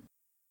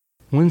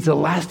 When's the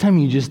last time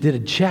you just did a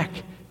check?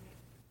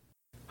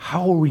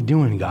 How are we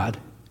doing, God?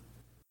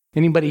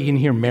 Anybody in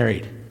here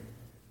married?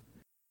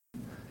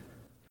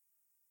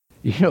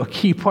 You know, a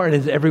key part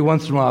is every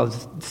once in a while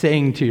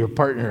saying to your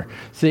partner,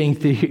 saying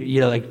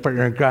to, like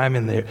partner in crime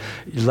and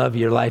you love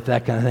your life,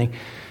 that kind of thing.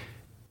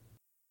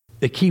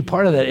 The key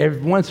part of that,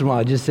 every once in a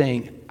while, just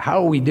saying,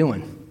 how are we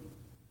doing?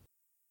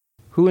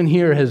 Who in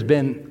here has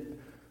been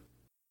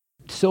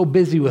so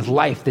busy with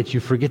life that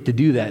you forget to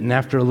do that? And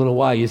after a little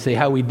while, you say,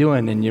 how are we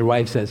doing? And your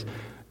wife says,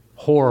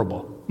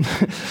 horrible.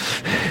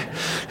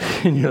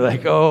 And you're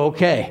like, oh,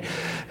 okay.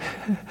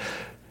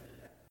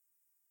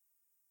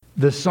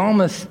 The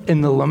psalmists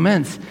and the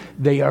laments,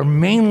 they are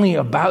mainly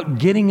about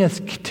getting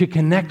us to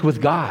connect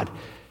with God,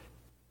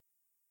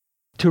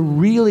 to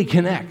really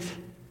connect.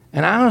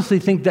 And I honestly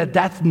think that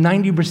that's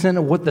 90%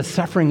 of what the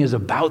suffering is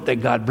about that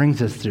God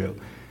brings us through,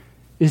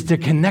 is to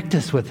connect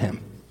us with Him,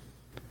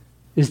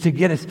 is to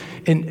get us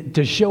and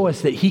to show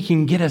us that He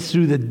can get us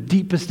through the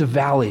deepest of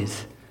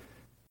valleys.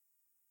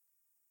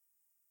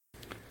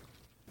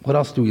 What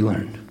else do we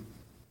learn?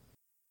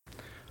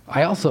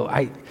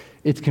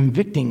 It's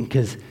convicting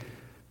because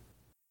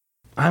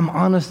I'm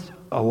honest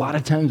a lot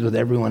of times with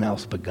everyone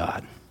else but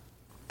God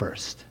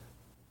first.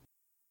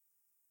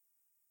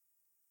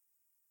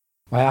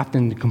 I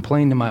often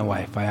complain to my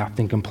wife. I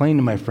often complain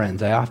to my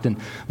friends. I often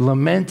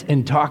lament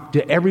and talk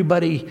to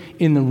everybody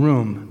in the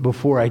room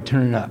before I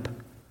turn up,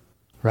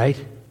 right?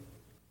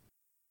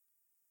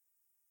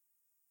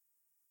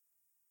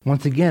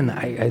 Once again,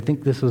 I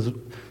think this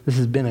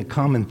has been a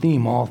common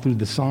theme all through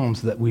the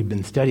Psalms that we've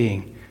been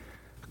studying.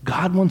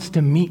 God wants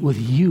to meet with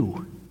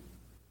you.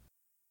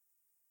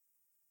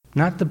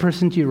 Not the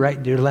person to your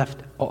right, to your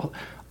left,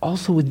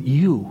 also with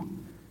you.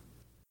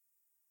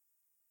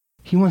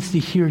 He wants to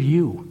hear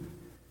you.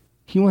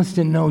 He wants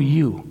to know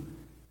you.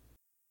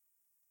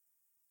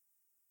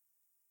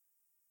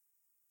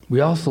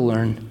 We also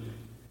learn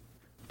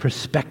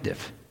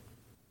perspective.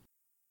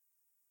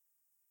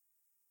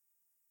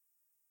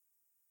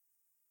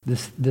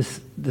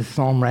 This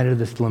psalm writer,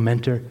 this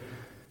lamenter,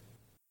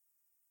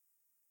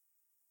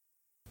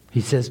 he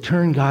says,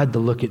 turn God to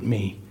look at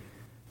me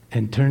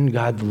and turn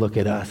God to look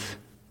at us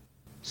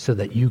so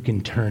that you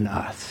can turn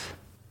us.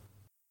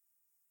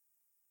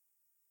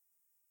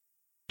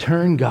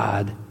 Turn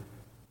God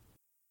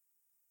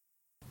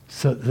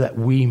so that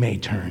we may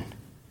turn.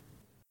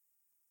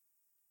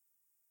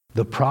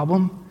 The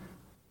problem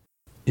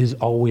is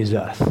always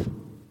us.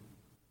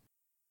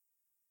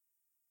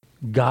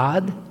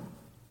 God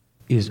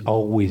is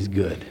always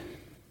good.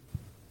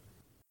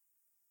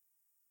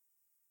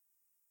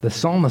 The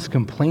psalmist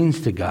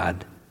complains to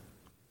God.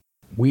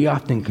 We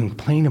often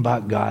complain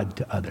about God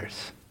to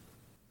others.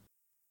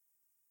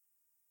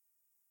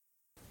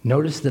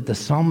 Notice that the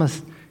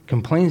psalmist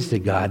complains to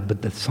God,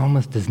 but the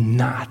psalmist does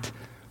not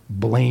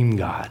blame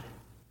God.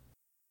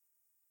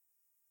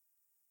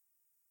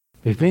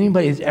 If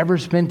anybody has ever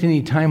spent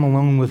any time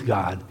alone with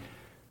God,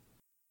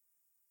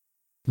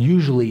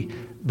 usually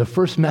the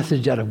first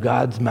message out of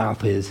God's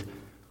mouth is,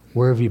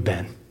 where have you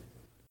been?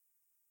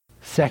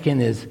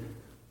 Second is,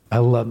 I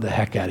love the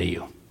heck out of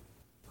you.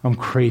 I'm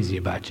crazy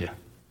about you.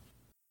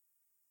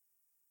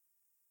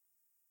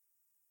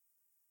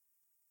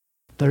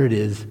 Third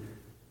is,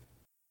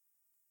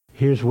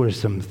 here's where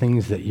some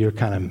things that you're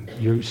kind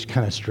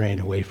of straying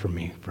away from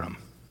me from.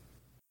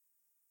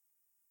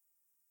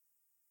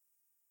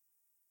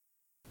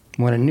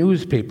 When a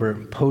newspaper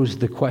posed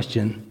the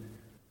question,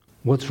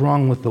 what's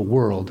wrong with the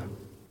world?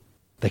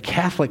 The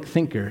Catholic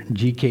thinker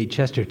G.K.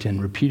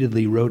 Chesterton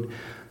repeatedly wrote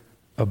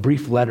a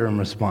brief letter in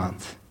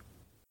response.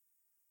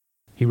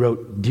 He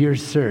wrote, Dear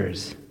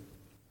Sirs,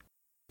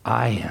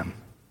 I am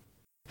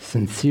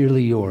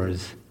sincerely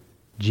yours,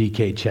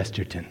 G.K.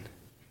 Chesterton.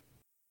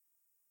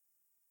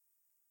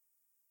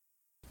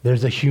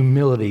 There's a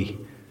humility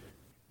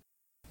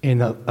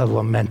in a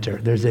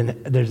lamenter.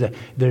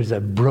 There's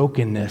a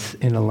brokenness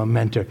in a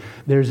lamenter.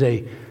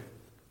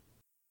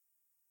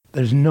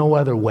 There's no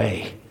other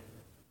way.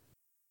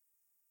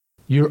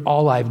 You're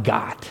all I've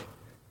got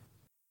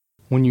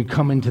when you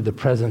come into the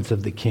presence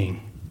of the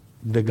King,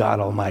 the God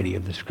Almighty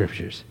of the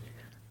Scriptures.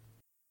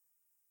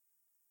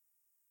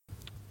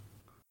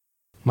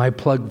 My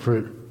plug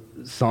for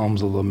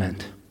Psalms of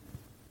Lament.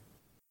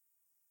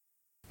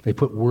 They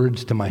put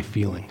words to my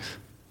feelings.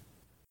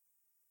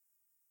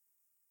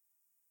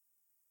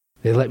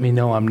 They let me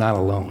know I'm not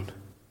alone.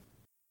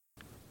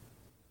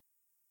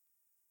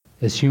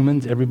 As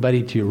humans,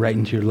 everybody to your right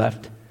and to your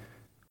left,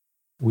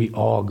 we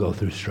all go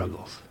through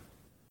struggles.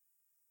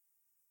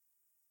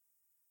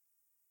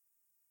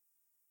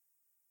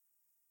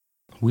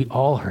 We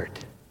all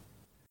hurt.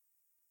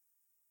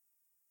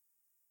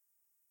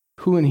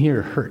 Who in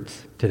here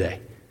hurts today?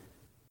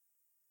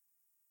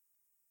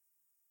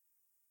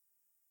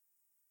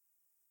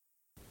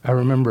 I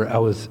remember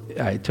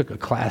I took a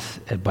class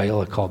at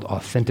Biola called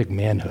Authentic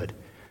Manhood.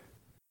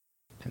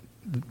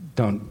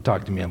 Don't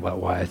talk to me about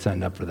why I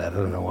signed up for that. I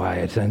don't know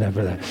why I signed up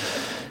for that.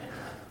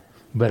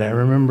 But I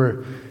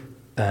remember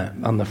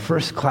on the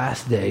first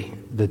class day,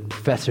 the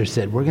professor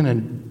said, we're going to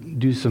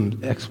do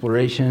some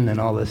exploration and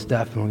all this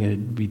stuff, and we're going to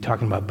be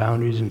talking about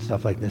boundaries and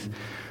stuff like this.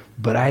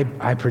 But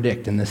I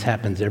predict, and this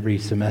happens every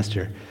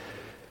semester,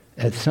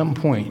 at some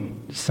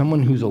point,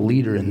 someone who's a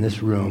leader in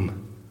this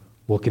room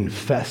will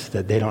confess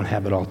that they don't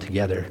have it all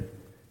together.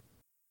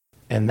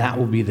 And that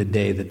will be the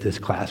day that this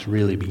class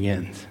really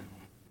begins.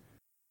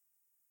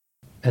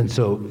 And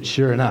so,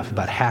 sure enough,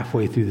 about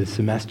halfway through the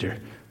semester,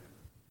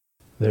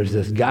 there's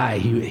this guy,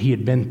 he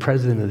had been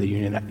president of the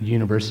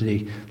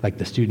university, like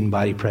the student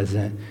body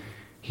president.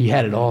 He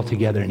had it all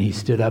together, and he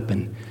stood up,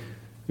 and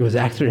it was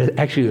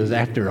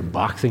after a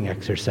boxing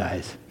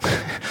exercise.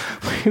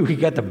 We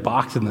got to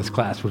box in this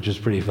class, which was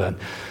pretty fun.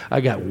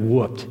 I got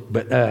whooped,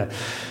 but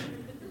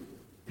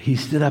he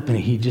stood up and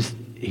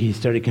he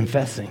started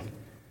confessing.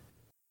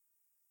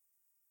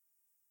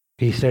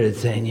 He started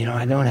saying,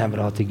 I don't have it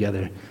all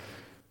together.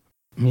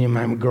 Me and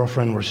my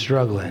girlfriend were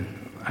struggling.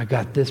 I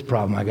got this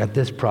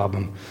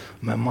problem.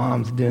 My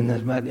mom's doing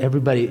this.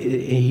 Everybody,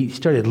 he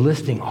started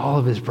listing all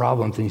of his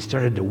problems, and he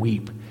started to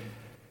weep.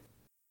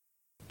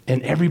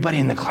 And everybody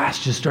in the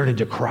class just started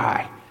to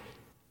cry.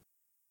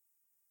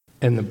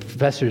 And the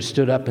professor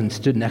stood up and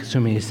stood next to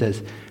him, and he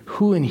says,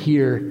 who in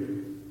here,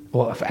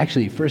 well,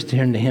 actually, first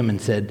turned to him and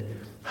said,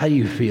 how do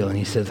you feel? And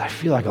he says, I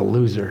feel like a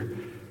loser.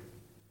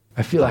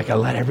 I feel like I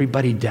let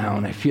everybody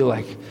down. I feel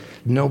like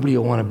nobody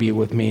will want to be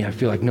with me. I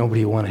feel like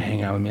nobody will want to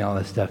hang out with me, all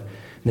this stuff. And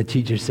the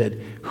teacher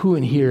said, who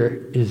in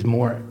here is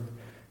in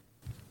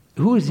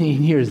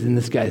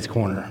this guy's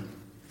corner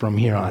from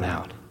here on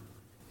out?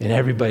 And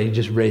everybody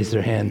just raised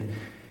their hand.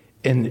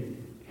 And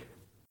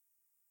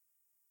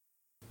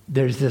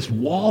there's this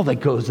wall that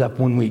goes up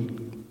when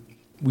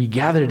we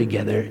gather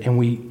together, and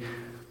we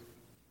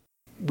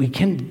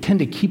can tend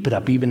to keep it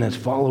up even as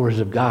followers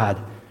of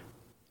God.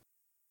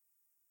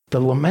 The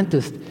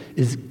lamentist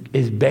is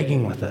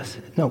begging with us.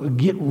 No,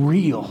 get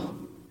real.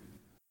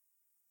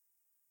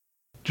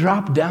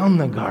 Drop down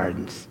the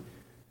guards.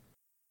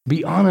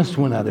 Be honest with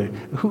one another.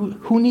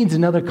 Who needs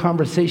another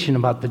conversation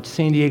about the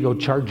San Diego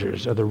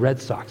Chargers or the Red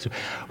Sox?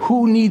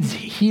 Who needs to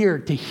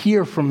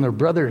hear from their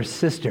brother or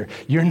sister?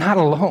 You're not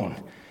alone.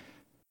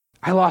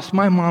 I lost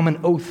my mom in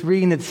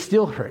 2003, and it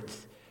still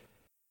hurts.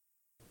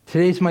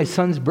 Today's my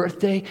son's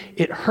birthday.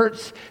 It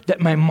hurts that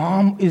my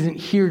mom isn't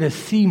here to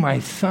see my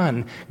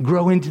son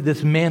grow into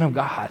this man of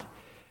God.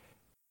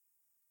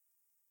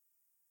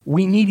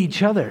 We need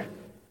each other.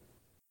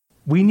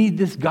 We need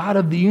this God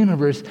of the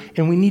universe,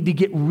 and we need to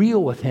get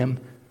real with him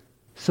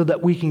so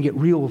that we can get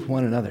real with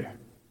one another.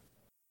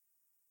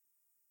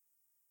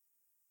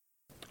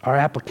 Our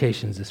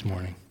applications this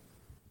morning.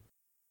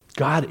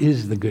 God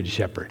is the good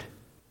shepherd.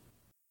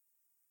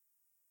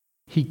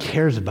 He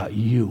cares about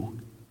you.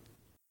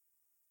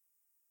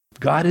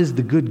 God is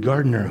the good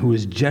gardener who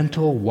is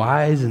gentle,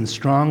 wise, and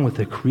strong with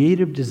a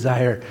creative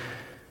desire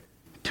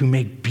to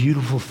make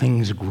beautiful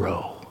things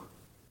grow.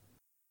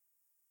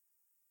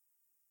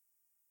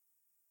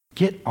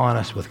 Get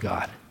honest with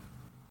God.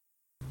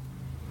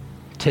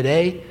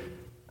 Today,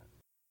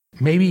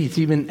 maybe it's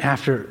even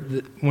after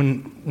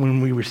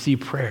when we receive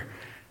prayer.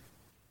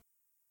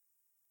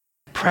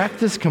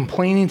 Practice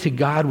complaining to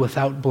God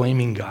without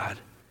blaming God.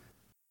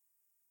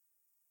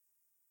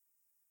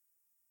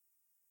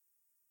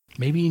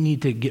 Maybe you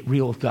need to get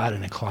real with God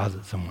in a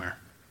closet somewhere.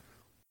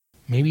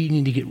 Maybe you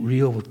need to get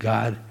real with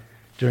God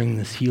during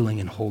this healing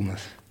and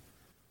wholeness.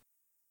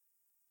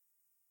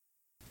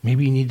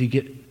 Maybe you need to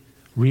get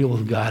real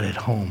with God at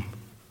home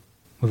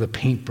with a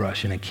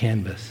paintbrush and a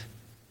canvas,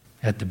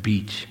 at the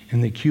beach,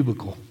 in the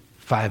cubicle,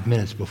 5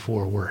 minutes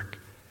before work.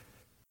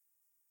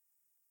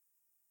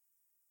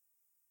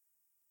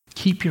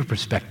 Keep your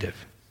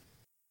perspective.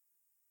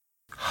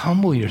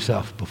 Humble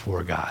yourself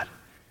before God.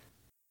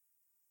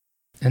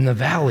 In the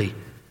valley,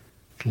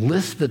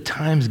 list the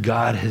times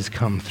God has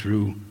come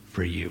through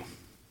for you.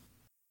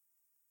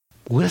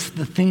 List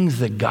the things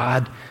that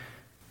God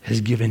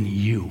has given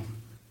you.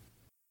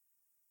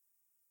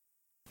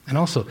 And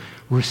also,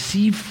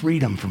 receive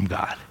freedom from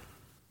God.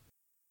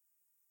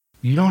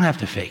 You don't have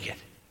to fake it.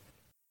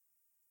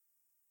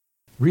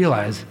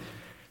 Realize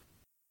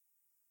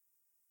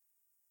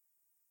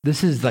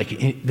this is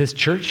like this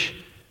church.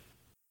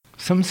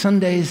 Some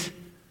Sundays,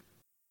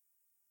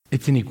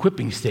 it's an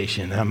equipping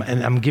station,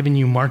 and I'm giving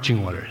you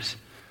marching orders.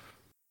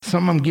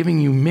 Some I'm giving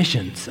you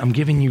missions. I'm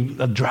giving you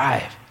a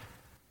drive.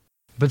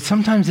 But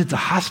sometimes it's a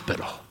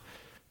hospital.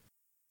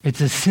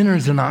 It's a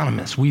Sinners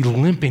Anonymous. We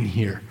limp in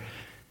here.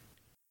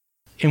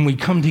 And we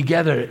come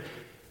together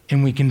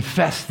and we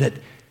confess that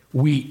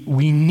we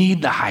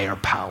need the higher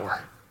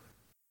power.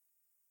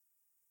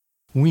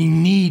 We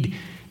need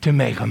to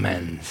make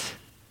amends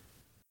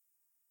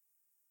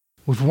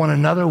with one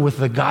another, with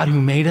the God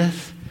who made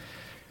us.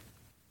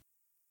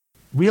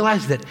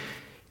 Realize that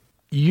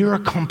you're a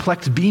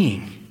complex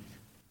being.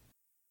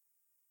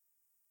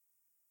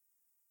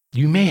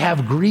 You may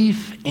have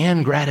grief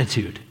and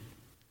gratitude.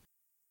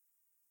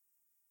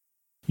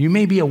 You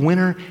may be a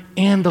winner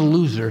and a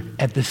loser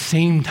at the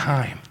same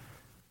time.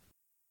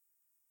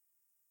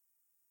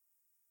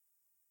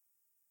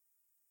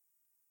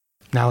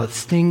 Now let's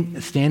stand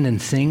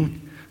and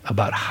sing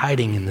about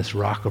hiding in this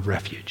rock of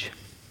refuge.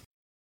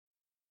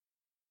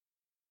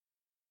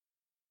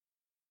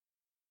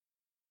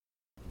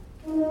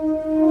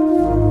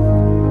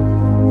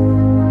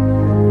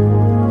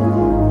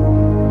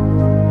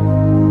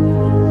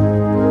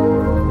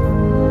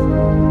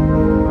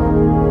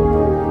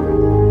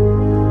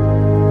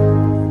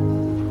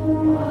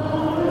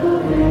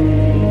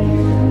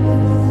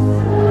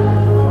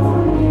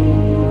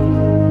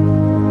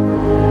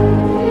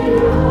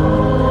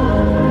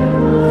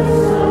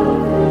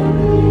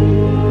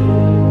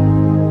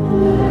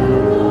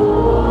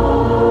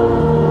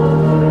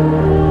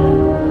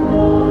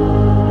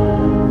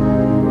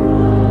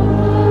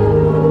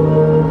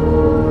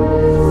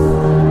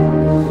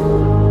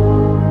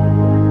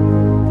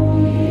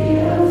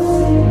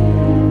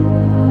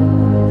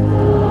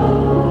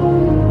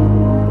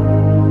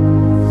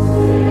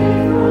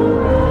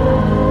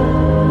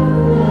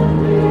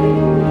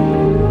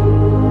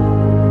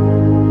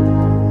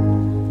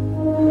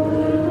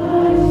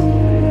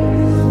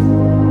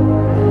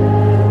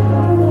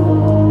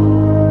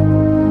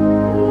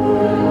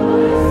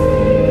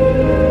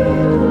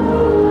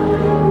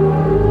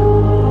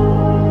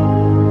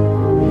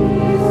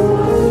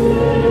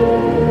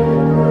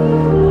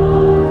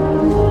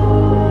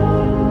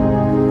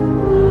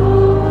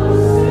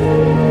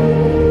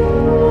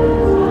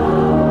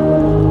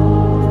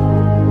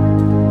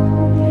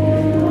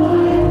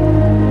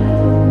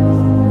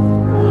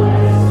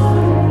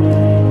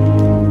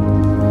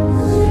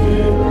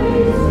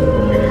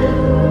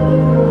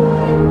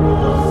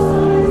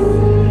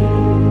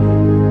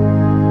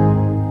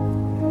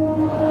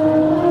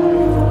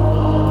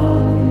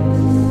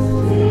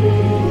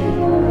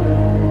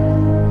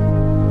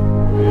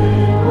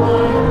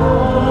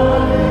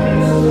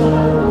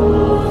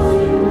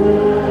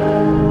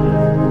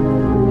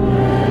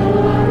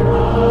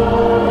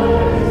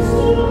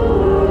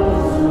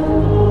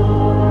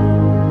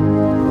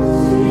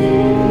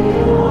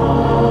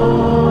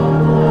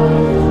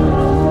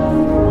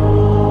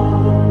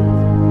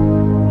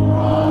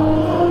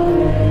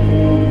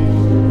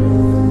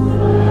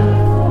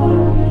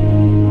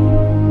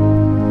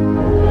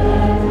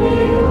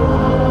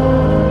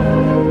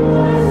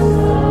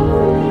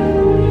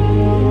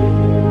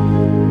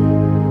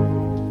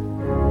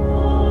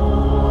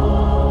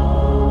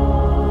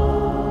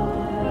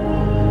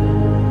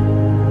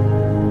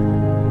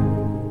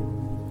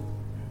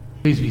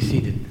 Please be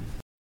seated.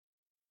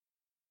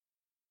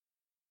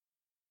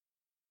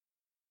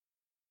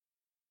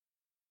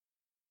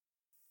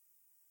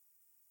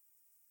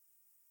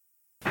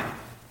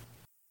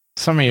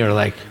 Some of you are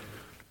like,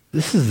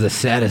 this is the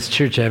saddest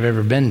church I've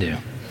ever been to.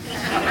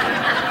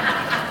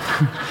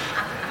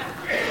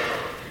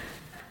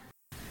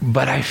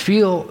 But I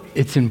feel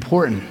it's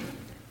important.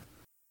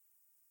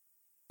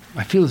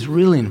 I feel it's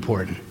really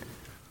important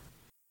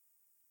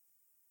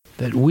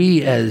that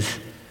we as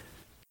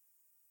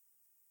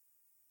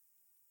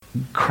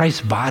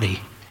Christ's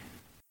body,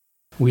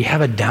 we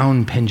have a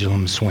down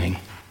pendulum swing.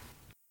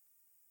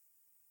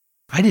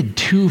 I did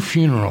 2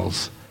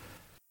 funerals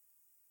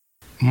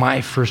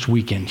my first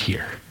weekend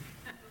here.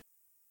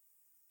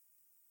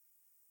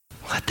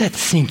 Let that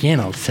sink in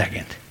a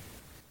second.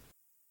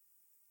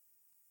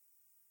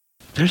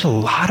 There's a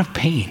lot of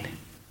pain.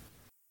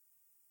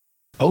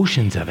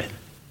 Oceans of it.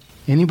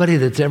 Anybody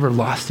that's ever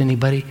lost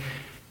anybody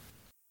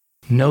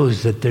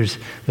knows that there's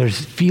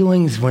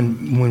feelings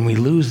when we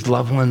lose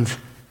loved ones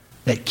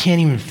that can't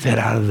even fit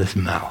out of this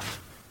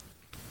mouth.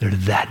 They're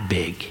that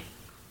big.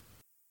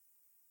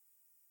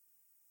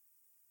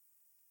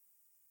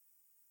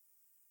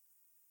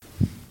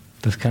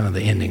 That's kind of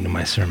the ending to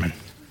my sermon.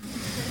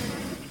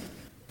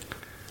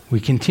 We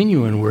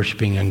continue in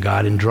worshiping in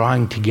God and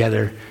drawing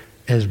together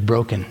as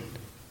broken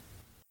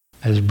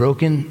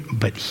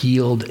but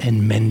healed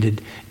and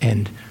mended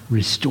and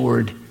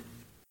restored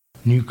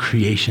new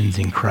creations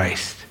in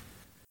Christ.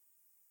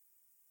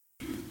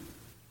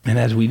 And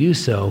as we do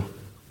so,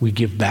 we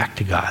give back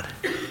to God.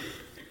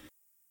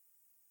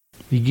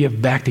 We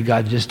give back to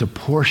God just a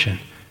portion,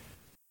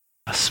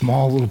 a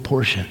small little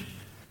portion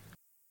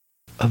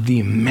of the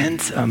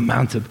immense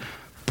amounts of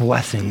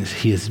blessings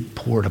he has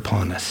poured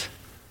upon us.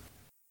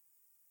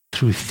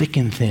 Through thick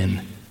and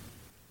thin,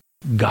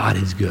 God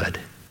is good.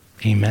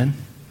 Amen?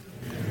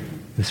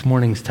 This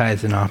morning's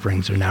tithes and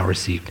offerings are now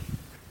received.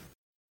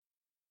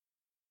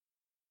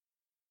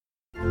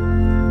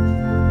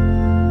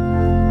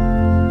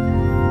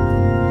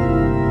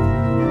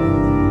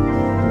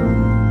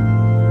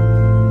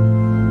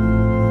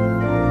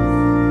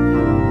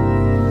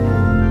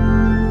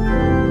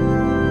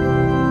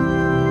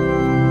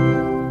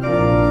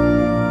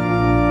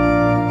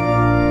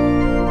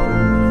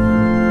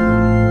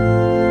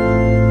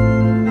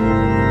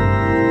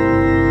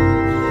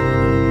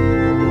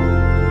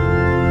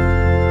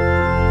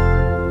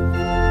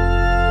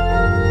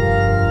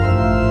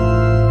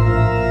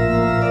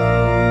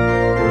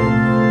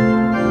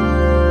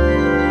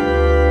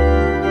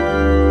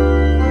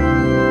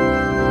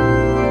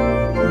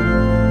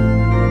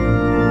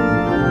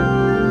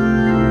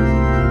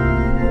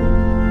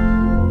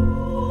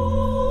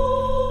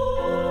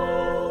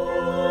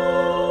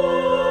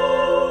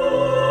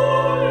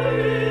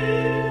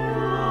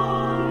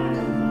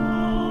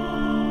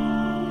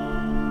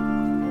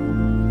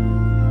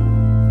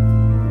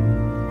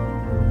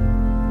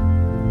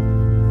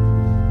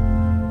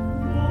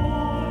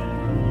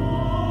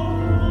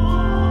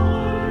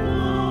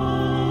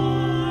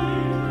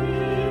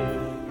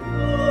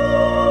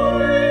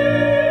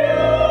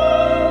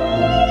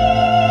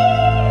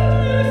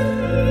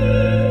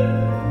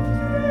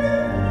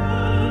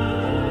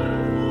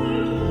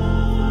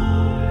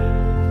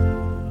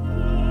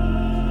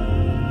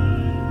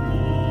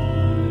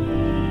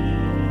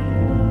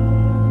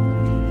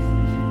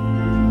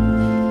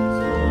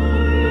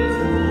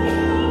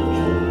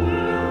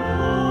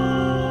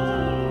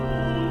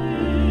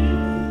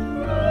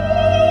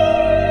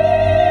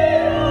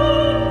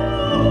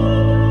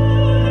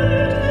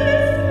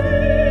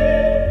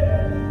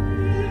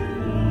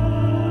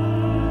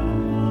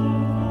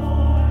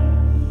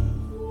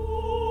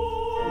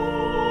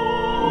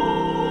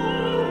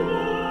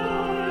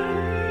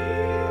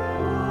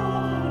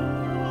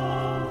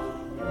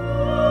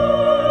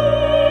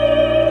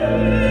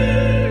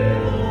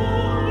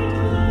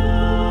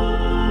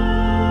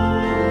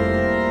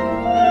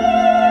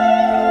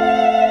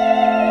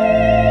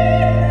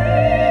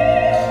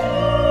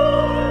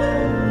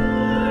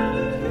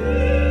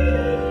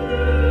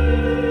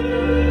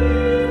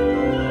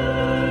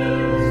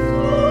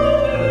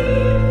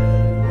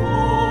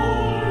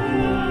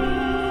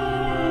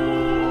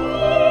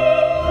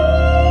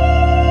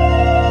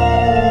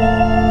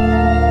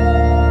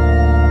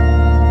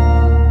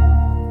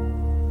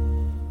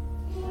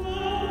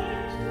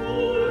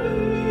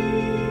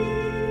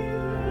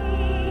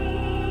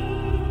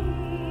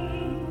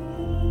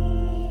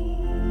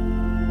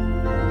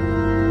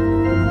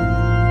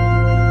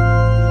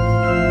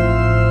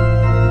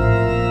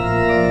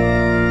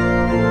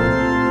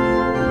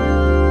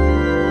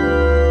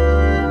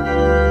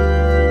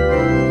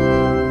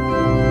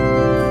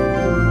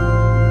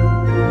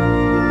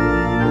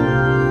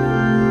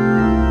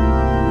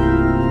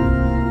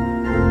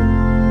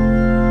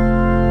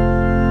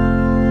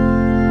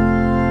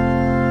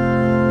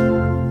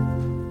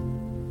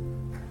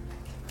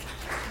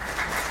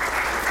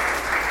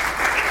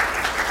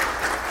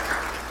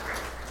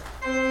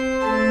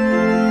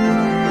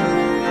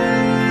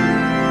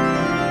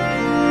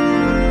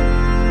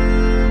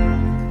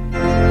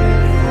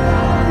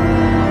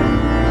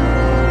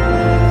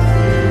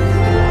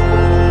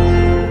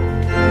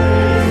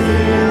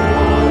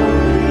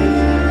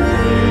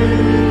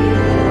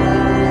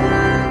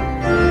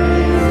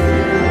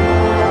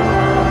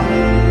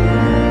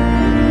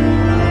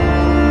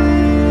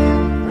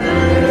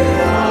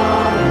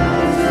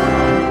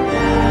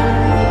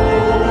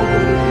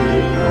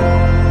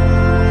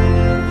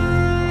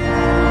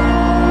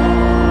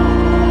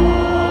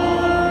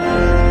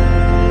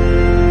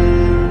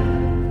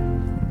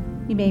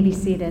 Be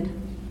seated.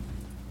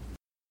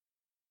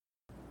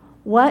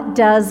 What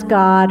does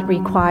God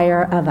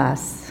require of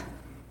us?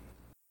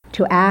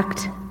 To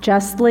act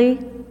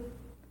justly,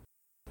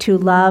 to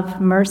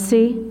love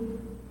mercy,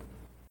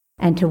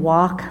 and to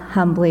walk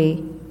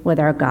humbly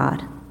with our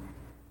God.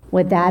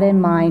 With that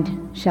in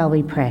mind, shall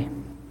we pray?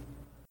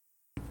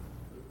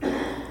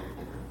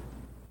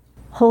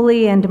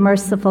 Holy and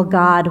merciful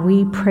God,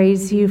 we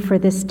praise you for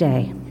this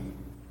day.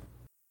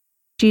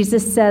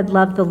 Jesus said,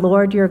 love the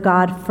Lord your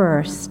God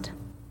first,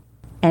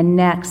 and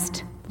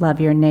next, love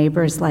your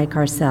neighbors like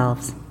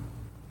ourselves.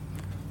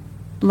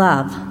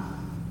 Love.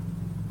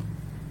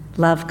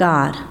 Love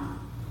God.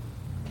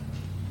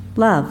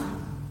 Love.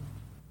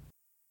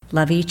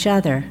 Love each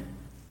other,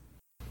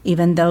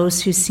 even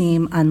those who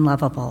seem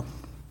unlovable.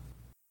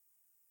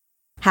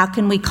 How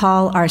can we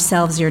call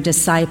ourselves your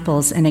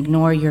disciples and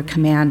ignore your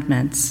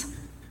commandments?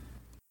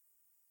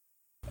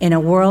 In a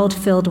world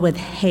filled with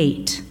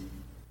hate,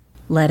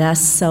 let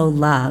us sow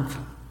love.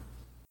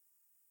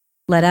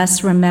 Let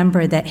us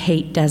remember that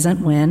hate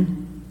doesn't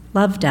win,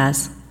 love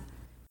does.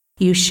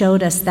 You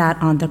showed us that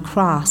on the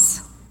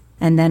cross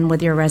and then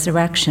with your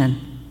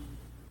resurrection.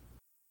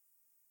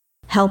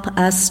 Help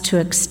us to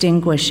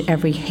extinguish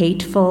every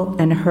hateful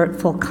and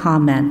hurtful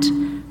comment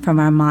from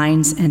our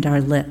minds and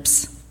our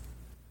lips.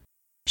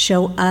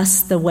 Show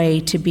us the way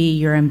to be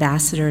your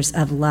ambassadors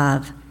of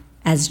love,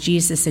 as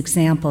Jesus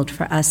exampled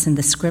for us in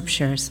the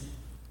Scriptures.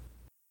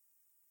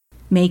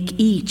 Make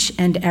each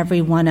and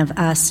every one of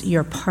us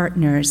your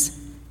partners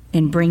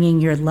in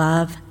bringing your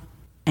love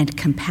and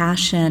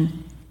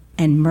compassion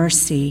and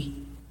mercy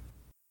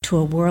to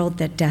a world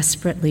that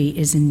desperately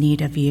is in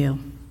need of you.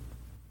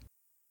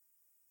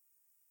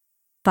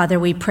 Father,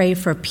 we pray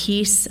for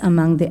peace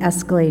among the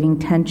escalating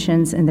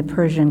tensions in the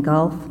Persian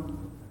Gulf.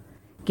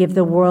 Give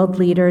the world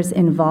leaders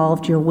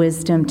involved your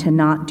wisdom to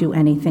not do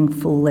anything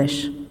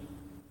foolish.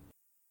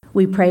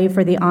 We pray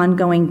for the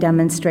ongoing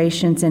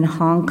demonstrations in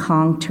Hong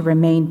Kong to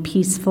remain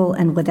peaceful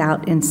and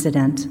without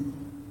incident.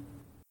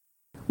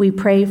 We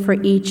pray for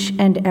each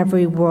and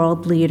every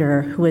world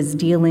leader who is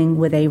dealing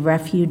with a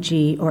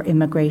refugee or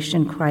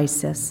immigration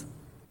crisis.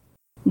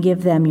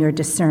 Give them your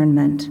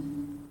discernment.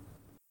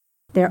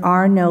 There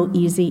are no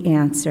easy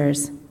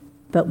answers,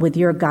 but with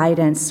your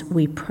guidance,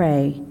 we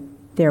pray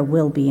there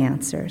will be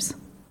answers.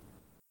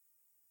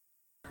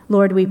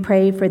 Lord, we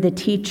pray for the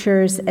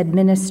teachers,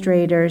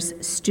 administrators,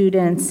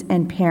 students,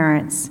 and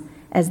parents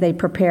as they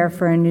prepare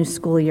for a new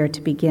school year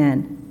to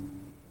begin.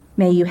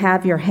 May you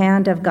have your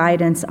hand of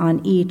guidance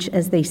on each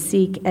as they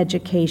seek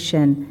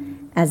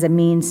education as a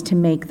means to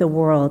make the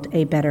world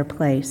a better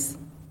place.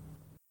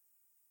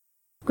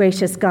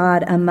 Gracious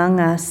God,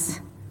 among us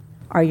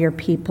are your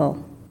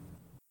people,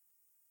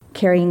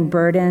 carrying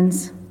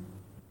burdens,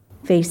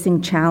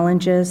 facing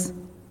challenges,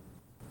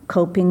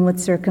 coping with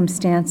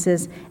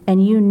circumstances,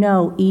 and you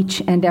know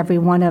each and every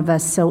one of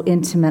us so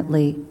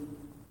intimately.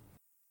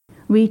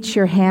 Reach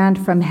your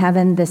hand from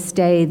heaven this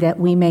day that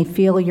we may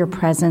feel your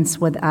presence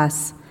with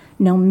us,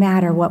 no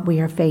matter what we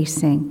are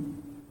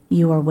facing.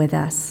 You are with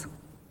us.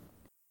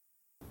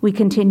 We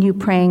continue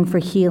praying for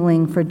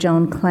healing for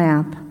Joan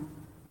Clamp,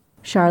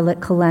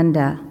 Charlotte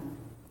Calenda,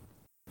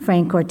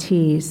 Frank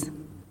Ortiz,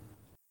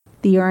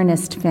 the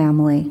Ernest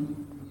family,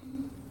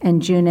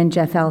 and June and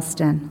Jeff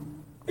Elston.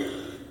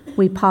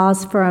 We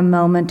pause for a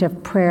moment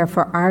of prayer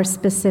for our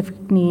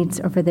specific needs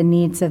or for the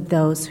needs of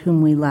those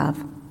whom we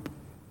love.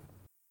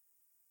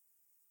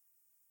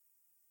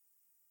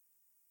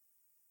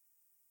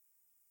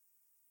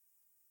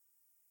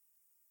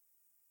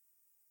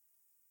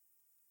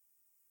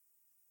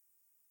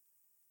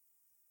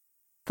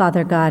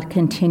 Father God,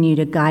 continue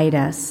to guide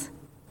us,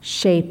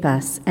 shape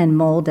us, and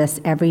mold us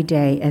every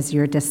day as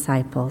your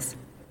disciples.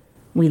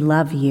 We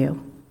love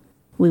you.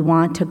 We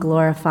want to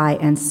glorify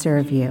and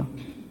serve you.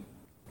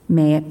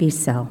 May it be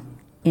so.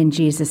 In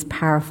Jesus'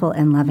 powerful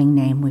and loving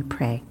name we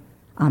pray.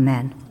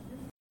 Amen.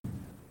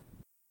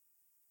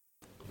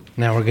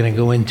 Now we're going to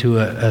go into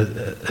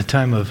a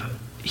time of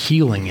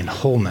healing and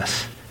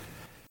wholeness.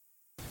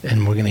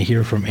 And we're going to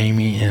hear from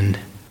Amy and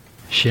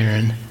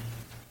Sharon.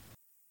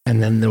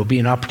 And then there will be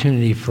an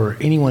opportunity for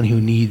anyone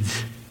who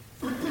needs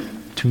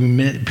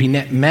to be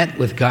met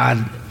with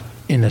God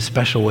in a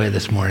special way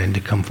this morning to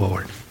come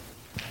forward.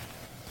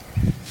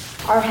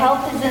 Our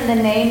help is in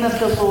the name of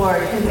the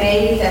Lord, who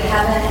made the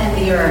heaven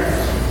and the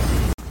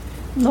earth.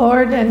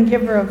 Lord and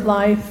giver of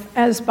life,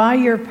 as by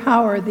your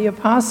power the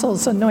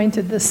apostles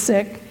anointed the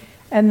sick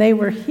and they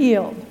were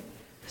healed,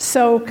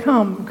 so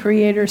come,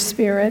 Creator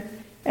Spirit,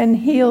 and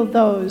heal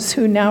those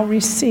who now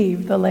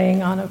receive the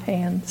laying on of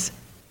hands.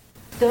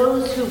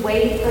 Those who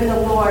wait for the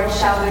Lord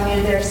shall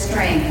renew their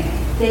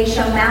strength. They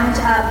shall mount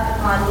up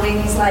on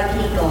wings like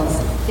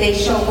eagles. They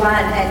shall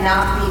run and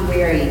not be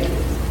weary.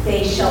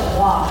 They shall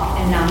walk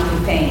and not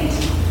be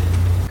faint.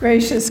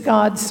 Gracious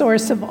God,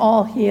 source of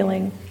all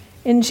healing,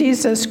 in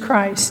Jesus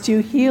Christ you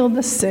heal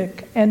the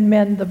sick and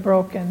mend the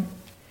broken.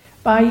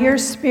 By your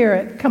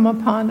Spirit come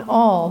upon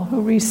all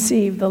who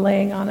receive the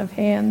laying on of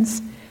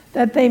hands,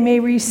 that they may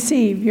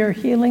receive your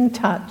healing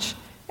touch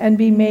and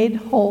be made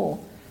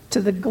whole to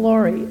the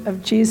glory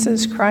of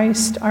Jesus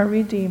Christ our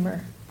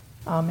Redeemer.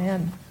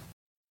 Amen.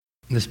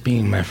 This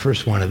being my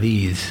first one of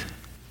these,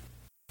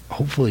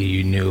 hopefully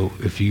you knew,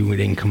 if you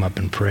didn't come up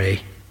and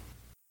pray,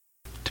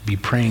 to be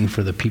praying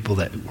for the people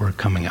that were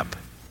coming up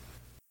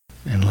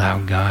and allow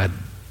God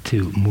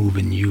to move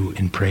in you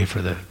and pray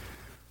for the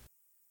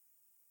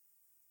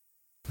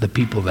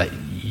people that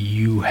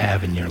you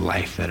have in your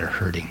life that are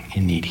hurting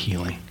and need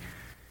healing.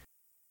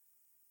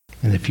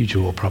 In the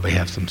future, we'll probably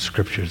have some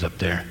scriptures up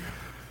there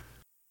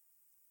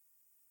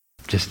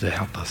just to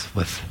help us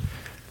with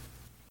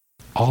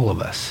all of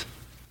us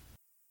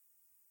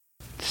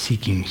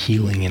seeking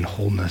healing and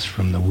wholeness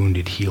from the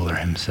wounded healer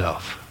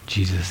himself,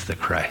 Jesus the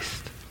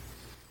Christ.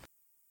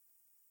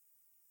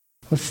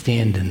 Let's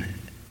stand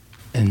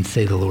and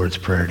say the Lord's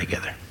Prayer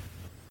together.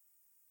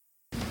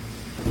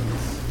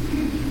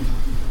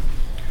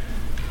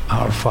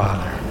 Our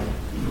Father,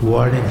 who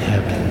art in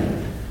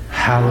heaven,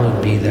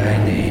 hallowed be thy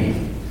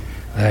name.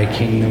 Thy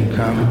kingdom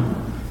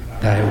come,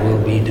 thy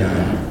will be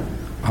done,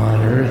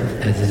 on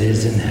earth as it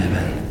is in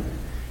heaven.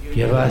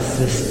 Give us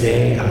this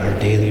day our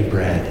daily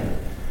bread,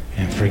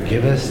 and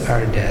forgive us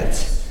our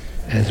debts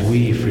as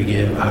we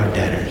forgive our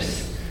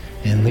debtors.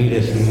 And lead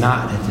us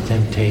not into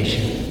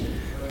temptation,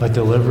 but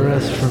deliver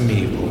us from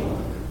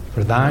evil.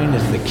 For thine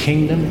is the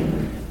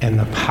kingdom, and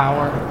the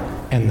power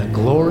and the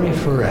glory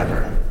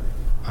forever.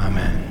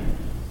 Amen.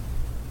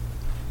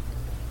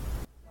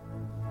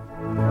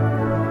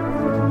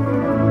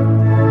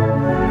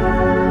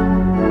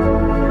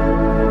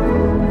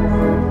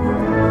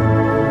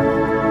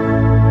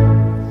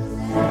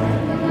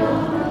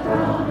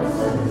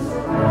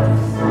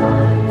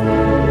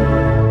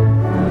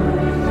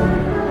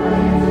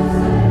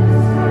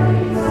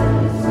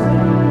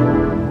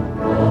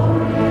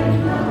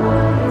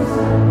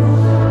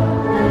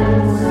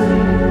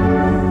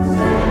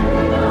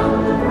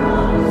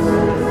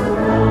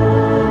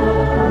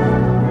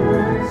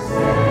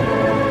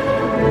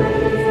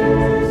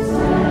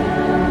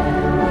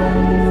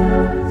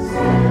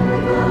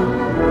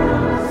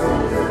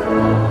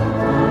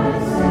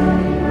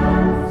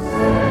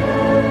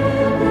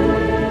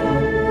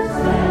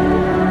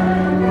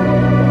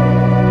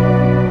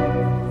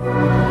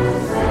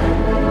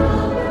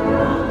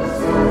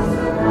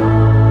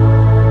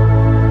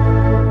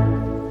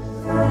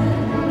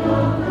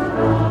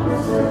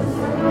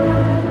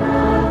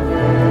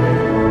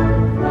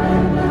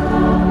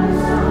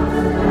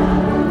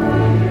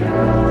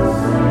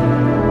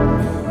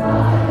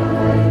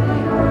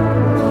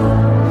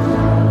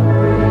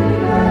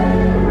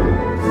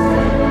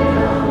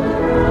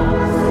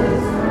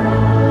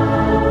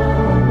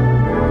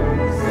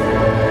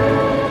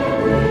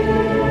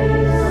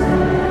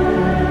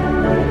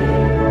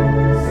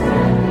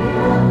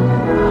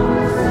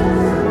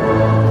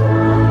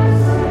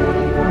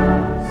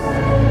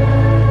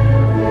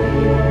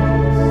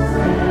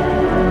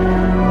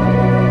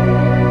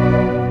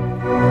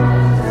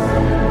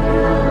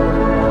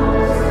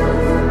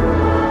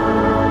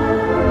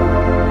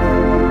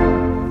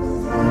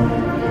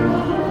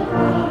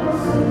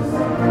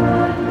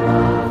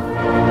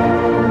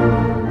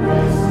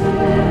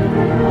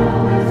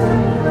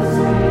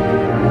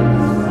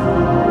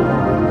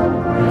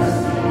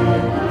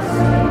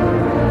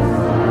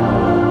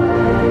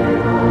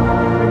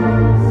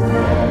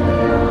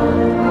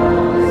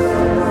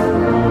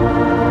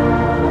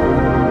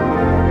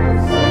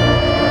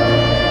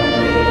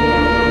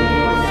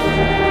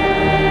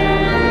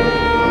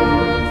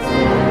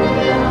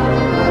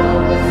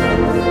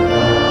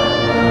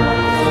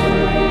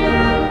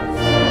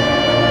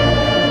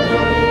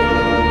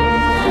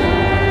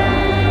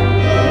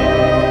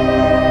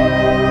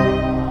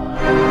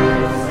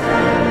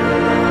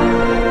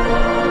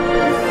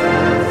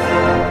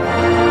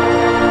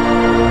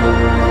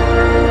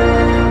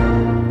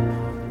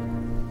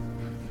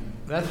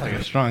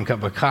 Strong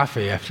cup of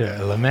coffee after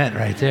a lament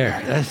right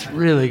there. That's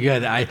really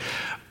good.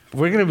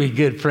 We're going to be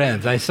good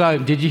friends. I saw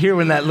him. Did you hear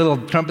when that little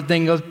trumpet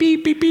thing goes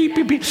beep, beep, beep,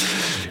 beep, beep?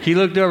 He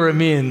looked over at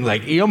me and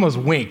he almost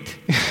winked.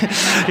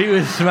 He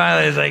was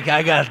smiling. He's like,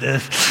 I got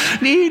this.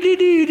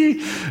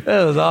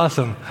 That was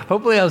awesome.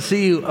 Hopefully I'll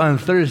see you on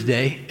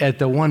Thursday at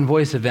the One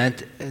Voice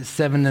event,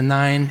 7 to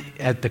 9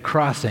 at the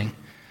Crossing.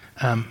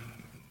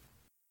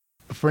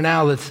 For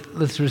now,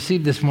 let's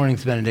receive this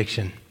morning's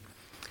benediction.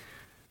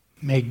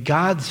 May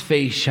God's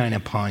face shine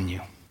upon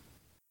you.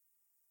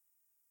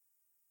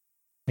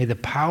 May the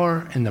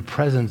power and the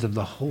presence of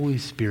the Holy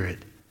Spirit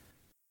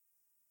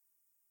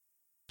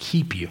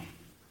keep you.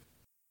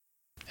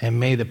 And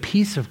may the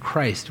peace of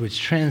Christ,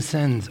 which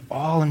transcends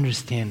all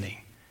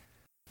understanding,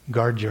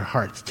 guard your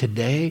hearts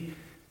today,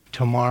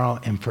 tomorrow,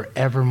 and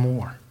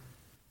forevermore.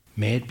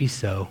 May it be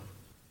so.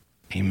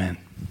 Amen.